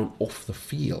noise down off the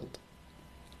field.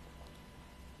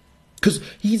 Because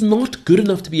he's not good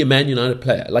enough to be a Man United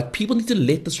player. Like, people need to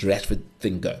let this Rashford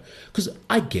thing go. Because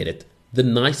I get it. The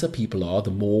nicer people are,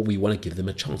 the more we want to give them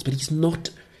a chance. But he's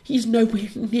nowhere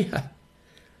near.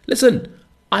 Listen,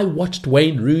 I watched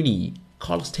Wayne Rooney,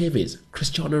 Carlos Tevez,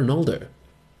 Cristiano Ronaldo.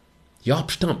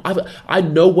 Jaap Stam. I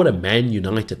know what a Man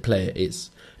United player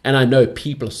is. And I know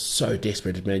people are so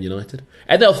desperate at Man United.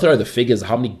 And they'll throw the figures,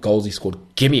 how many goals he scored.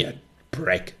 Give me a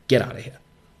break. Get out of here.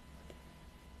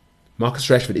 Marcus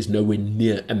Rashford is nowhere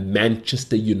near a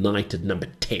Manchester United number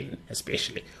 10,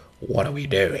 especially. What are we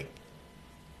doing?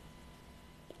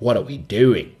 What are we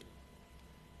doing?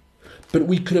 But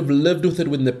we could have lived with it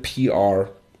when the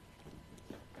PR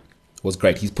was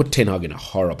great. He's put Ten Hag in a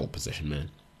horrible position,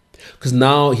 man. Because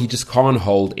now he just can't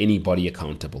hold anybody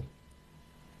accountable.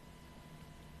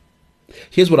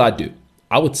 Here's what I'd do.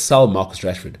 I would sell Marcus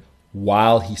Rashford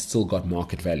while he's still got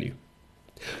market value.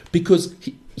 Because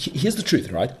here's the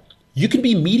truth, right? You can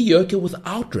be mediocre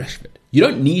without Rashford. You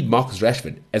don't need Marcus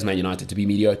Rashford as Man United to be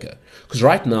mediocre. Because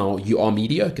right now, you are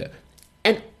mediocre.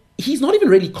 And he's not even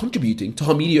really contributing to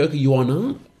how mediocre you are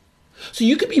now. So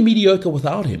you could be mediocre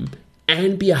without him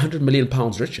and be £100 million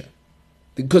richer.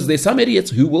 Because there's some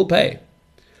idiots who will pay.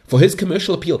 For his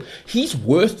commercial appeal, he's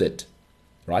worth it,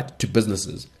 right, to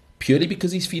businesses. Purely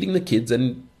because he's feeding the kids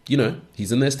and, you know,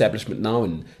 he's in the establishment now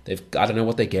and I don't know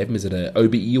what they gave him. Is it an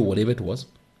OBE or whatever it was?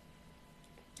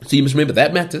 So you must remember,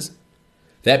 that matters.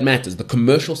 That matters. The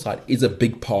commercial side is a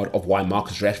big part of why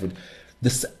Marcus Rashford,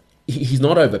 he's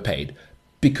not overpaid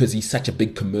because he's such a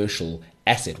big commercial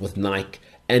asset with Nike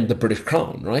and the British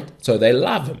Crown, right? So they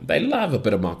love him. They love a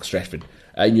bit of Marcus Rashford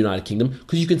in United Kingdom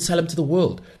because you can sell him to the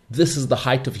world. This is the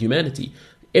height of humanity.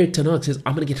 Erik ten Hag says,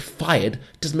 I'm going to get fired.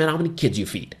 Doesn't matter how many kids you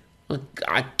feed.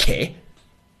 I care.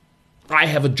 I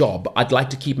have a job. I'd like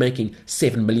to keep making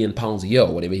 £7 million a year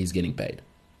or whatever he's getting paid.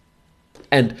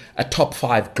 And a top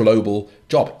 5 global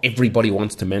job. Everybody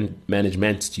wants to manage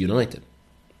Manchester United.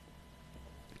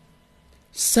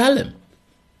 Sell him.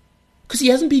 Because he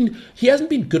hasn't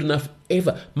been good enough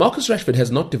ever. Marcus Rashford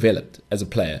has not developed as a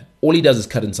player. All he does is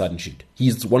cut inside and shoot.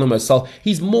 He's one of the most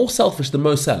he's more selfish than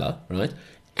Mo Salah, right?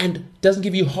 And doesn't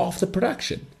give you half the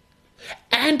production.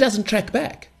 And doesn't track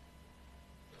back.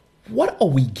 What are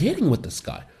we getting with this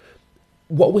guy?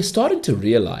 What we're starting to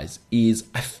realize is,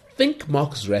 I think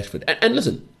Marcus Rashford, and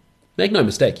listen, make no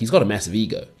mistake, he's got a massive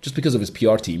ego. Just because of his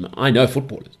PR team, I know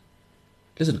footballers.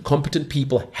 Listen, competent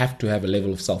people have to have a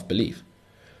level of self-belief.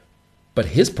 But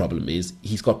his problem is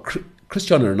he's got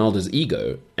Cristiano Ronaldo's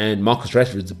ego and Marcus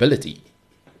Rashford's ability,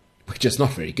 which is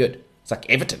not very good. It's like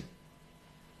Everton.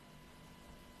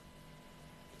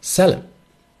 Sell him.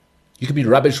 You can be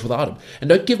rubbish without him. And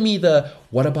don't give me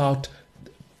what about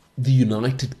the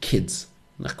United kids?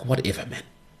 Like, whatever, man.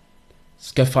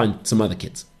 Just go find some other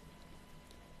kids.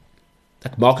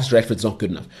 Like, Marcus Rashford's not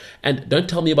good enough. And don't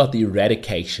tell me about the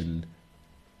eradication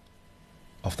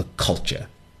of the culture.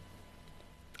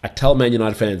 I tell Man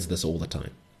United fans this all the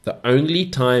time. The only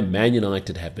time Man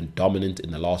United have been dominant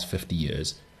in the last 50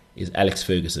 years is Alex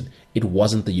Ferguson. It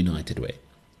wasn't the United way.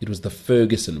 It was the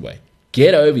Ferguson way.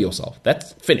 Get over yourself.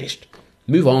 That's finished.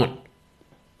 Move on.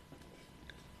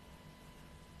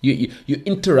 You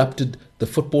interrupted the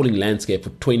footballing landscape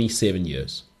for 27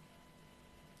 years.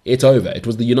 It's over. It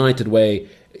was the United way.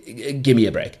 Give me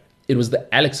a break. It was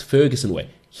the Alex Ferguson way.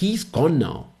 He's gone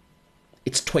now.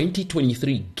 It's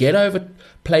 2023. Get over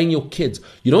playing your kids.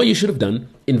 You know what you should have done?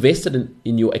 Invested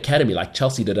in your academy like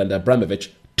Chelsea did under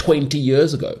Abramovich 20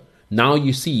 years ago. Now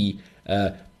you see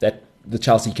that the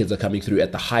Chelsea kids are coming through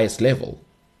at the highest level.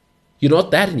 You're not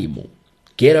that anymore.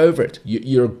 Get over it.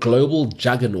 You're a global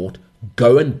juggernaut.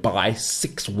 Go and buy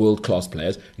 6 world-class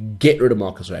players. Get rid of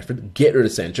Marcus Rashford. Get rid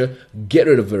of Sancho. Get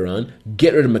rid of Varane.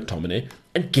 Get rid of McTominay.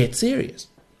 And get serious.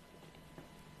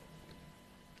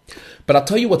 But I'll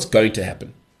tell you what's going to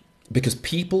happen. Because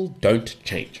people don't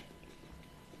change.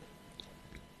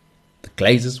 The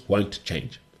Glazers won't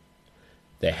change.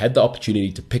 They had the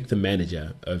opportunity to pick the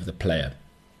manager over the player.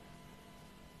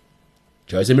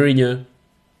 Jose Mourinho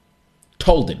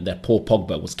told him that Paul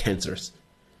Pogba was cancerous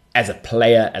as a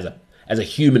player, as a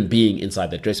human being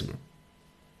inside that dressing room.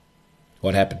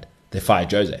 What happened? They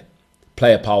fired Jose.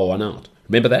 Player power won out.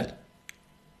 Remember that?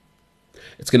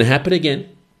 It's going to happen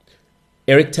again.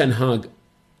 Erik ten Hag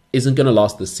isn't going to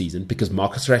last this season because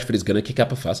Marcus Rashford is going to kick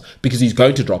up a fuss because he's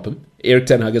going to drop him. Erik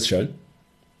ten Hag has shown.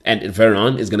 And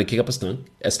Varane is going to kick up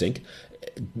a stink.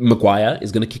 Maguire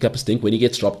is going to kick up a stink when he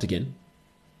gets dropped again.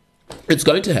 It's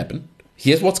going to happen.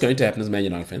 Here's what's going to happen as Man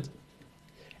United fans.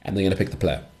 And they're going to pick the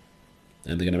player.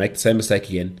 And they're going to make the same mistake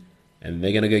again. And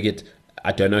they're going to go get,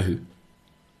 I don't know who.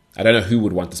 I don't know who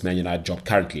would want this Man United job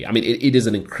currently. I mean, it is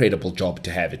an incredible job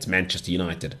to have. It's Manchester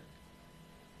United.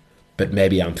 But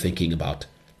maybe I'm thinking about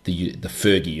the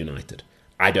Fergie United.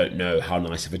 I don't know how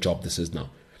nice of a job this is now.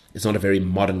 It's not a very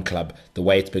modern club. The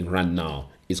way it's being run now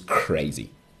is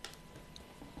crazy.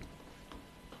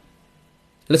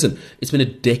 Listen, it's been a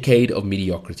decade of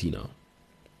mediocrity now.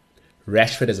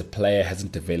 Rashford as a player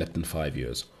hasn't developed in 5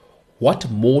 years.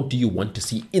 What more do you want to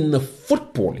see in the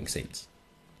footballing sense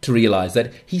to realize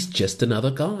that he's just another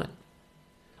guy?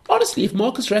 Honestly, if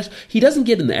Marcus Rashford, he doesn't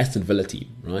get in the Aston Villa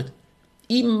team, right?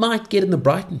 He might get in the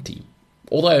Brighton team.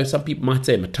 Although some people might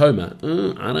say Matoma,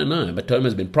 I don't know.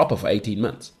 Matoma's been proper for 18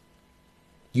 months.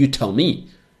 You tell me,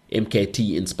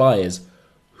 MKT inspires,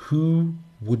 who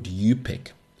would you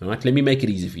pick? All right, let me make it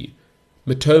easy for you.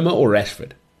 Matoma or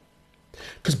Rashford?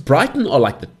 Because Brighton are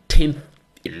like the 10th,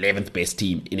 11th best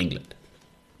team in England.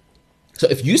 So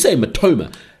if you say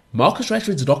Matoma, Marcus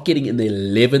Rashford's not getting in the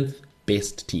 11th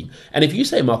best team. And if you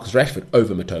say Marcus Rashford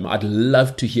over Matoma, I'd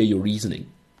love to hear your reasoning.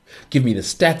 Give me the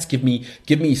stats, give me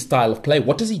his style of play.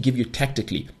 What does he give you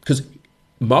tactically? Because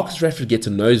Marcus Rashford gets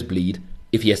a nosebleed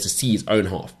if he has to see his own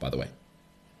half, by the way.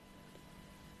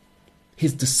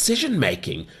 His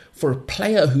decision-making for a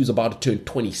player who's about to turn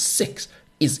 26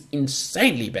 is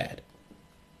insanely bad.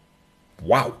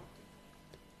 Wow.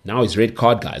 Now he's red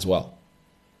card guy as well.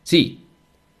 See,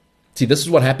 this is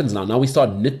what happens now. Now we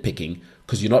start nitpicking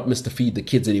because you're not Mr. Feed the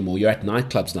Kids anymore. You're at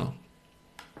nightclubs now.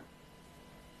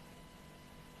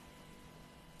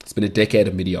 It's been a decade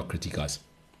of mediocrity, guys.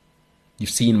 You've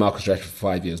seen Marcus Rashford for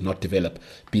 5 years not develop,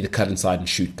 be the cut inside and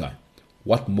shoot guy.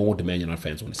 What more do Man United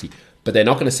fans want to see? But they're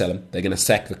not going to sell him. They're going to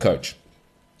sack the coach.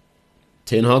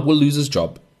 Ten Hag will lose his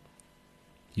job.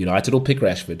 United will pick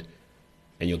Rashford.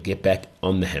 And you'll get back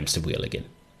on the hamster wheel again.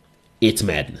 It's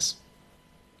madness.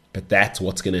 But that's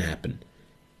what's going to happen.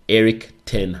 Erik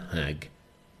ten Hag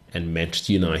and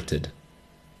Manchester United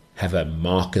have a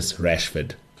Marcus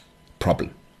Rashford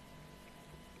problem.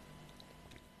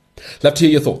 Love to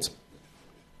hear your thoughts.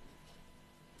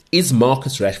 Is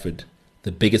Marcus Rashford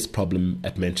the biggest problem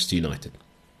at Manchester United?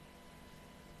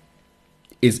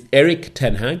 Is Erik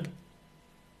ten Hag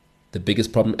the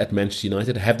biggest problem at Manchester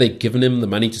United? Have they given him the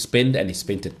money to spend and he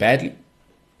spent it badly?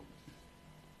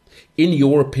 In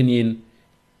your opinion,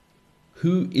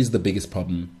 who is the biggest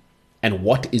problem and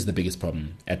what is the biggest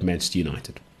problem at Manchester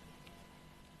United?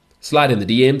 Slide in the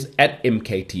DMs at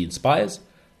MKT Inspires.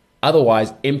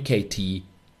 Otherwise, MKT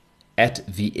at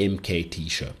the MKT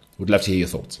Show. Would love to hear your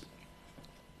thoughts.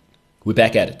 We're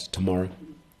back at it tomorrow.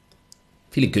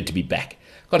 Feeling good to be back.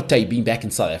 Got to tell you, being back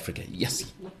in South Africa,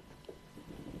 yes.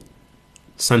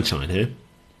 Sunshine, eh?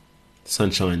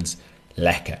 Sunshine's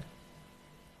lekker.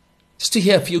 Just to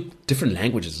hear a few different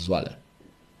languages as well.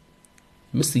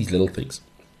 Miss these little things.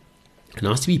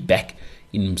 Nice to be back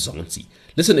in Mzansi.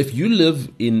 Listen, if you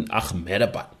live in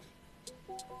Ahmedabad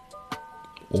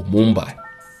or Mumbai,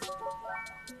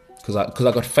 because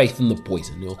I got faith in the boys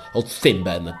and old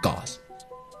Themba and the guys.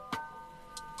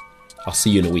 I'll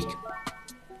see you in a week.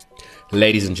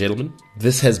 Ladies and gentlemen,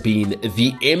 this has been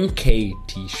the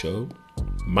MKT Show.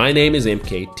 My name is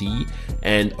MKT,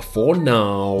 and for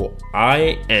now,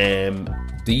 I am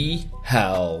the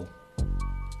hell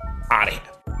out of here.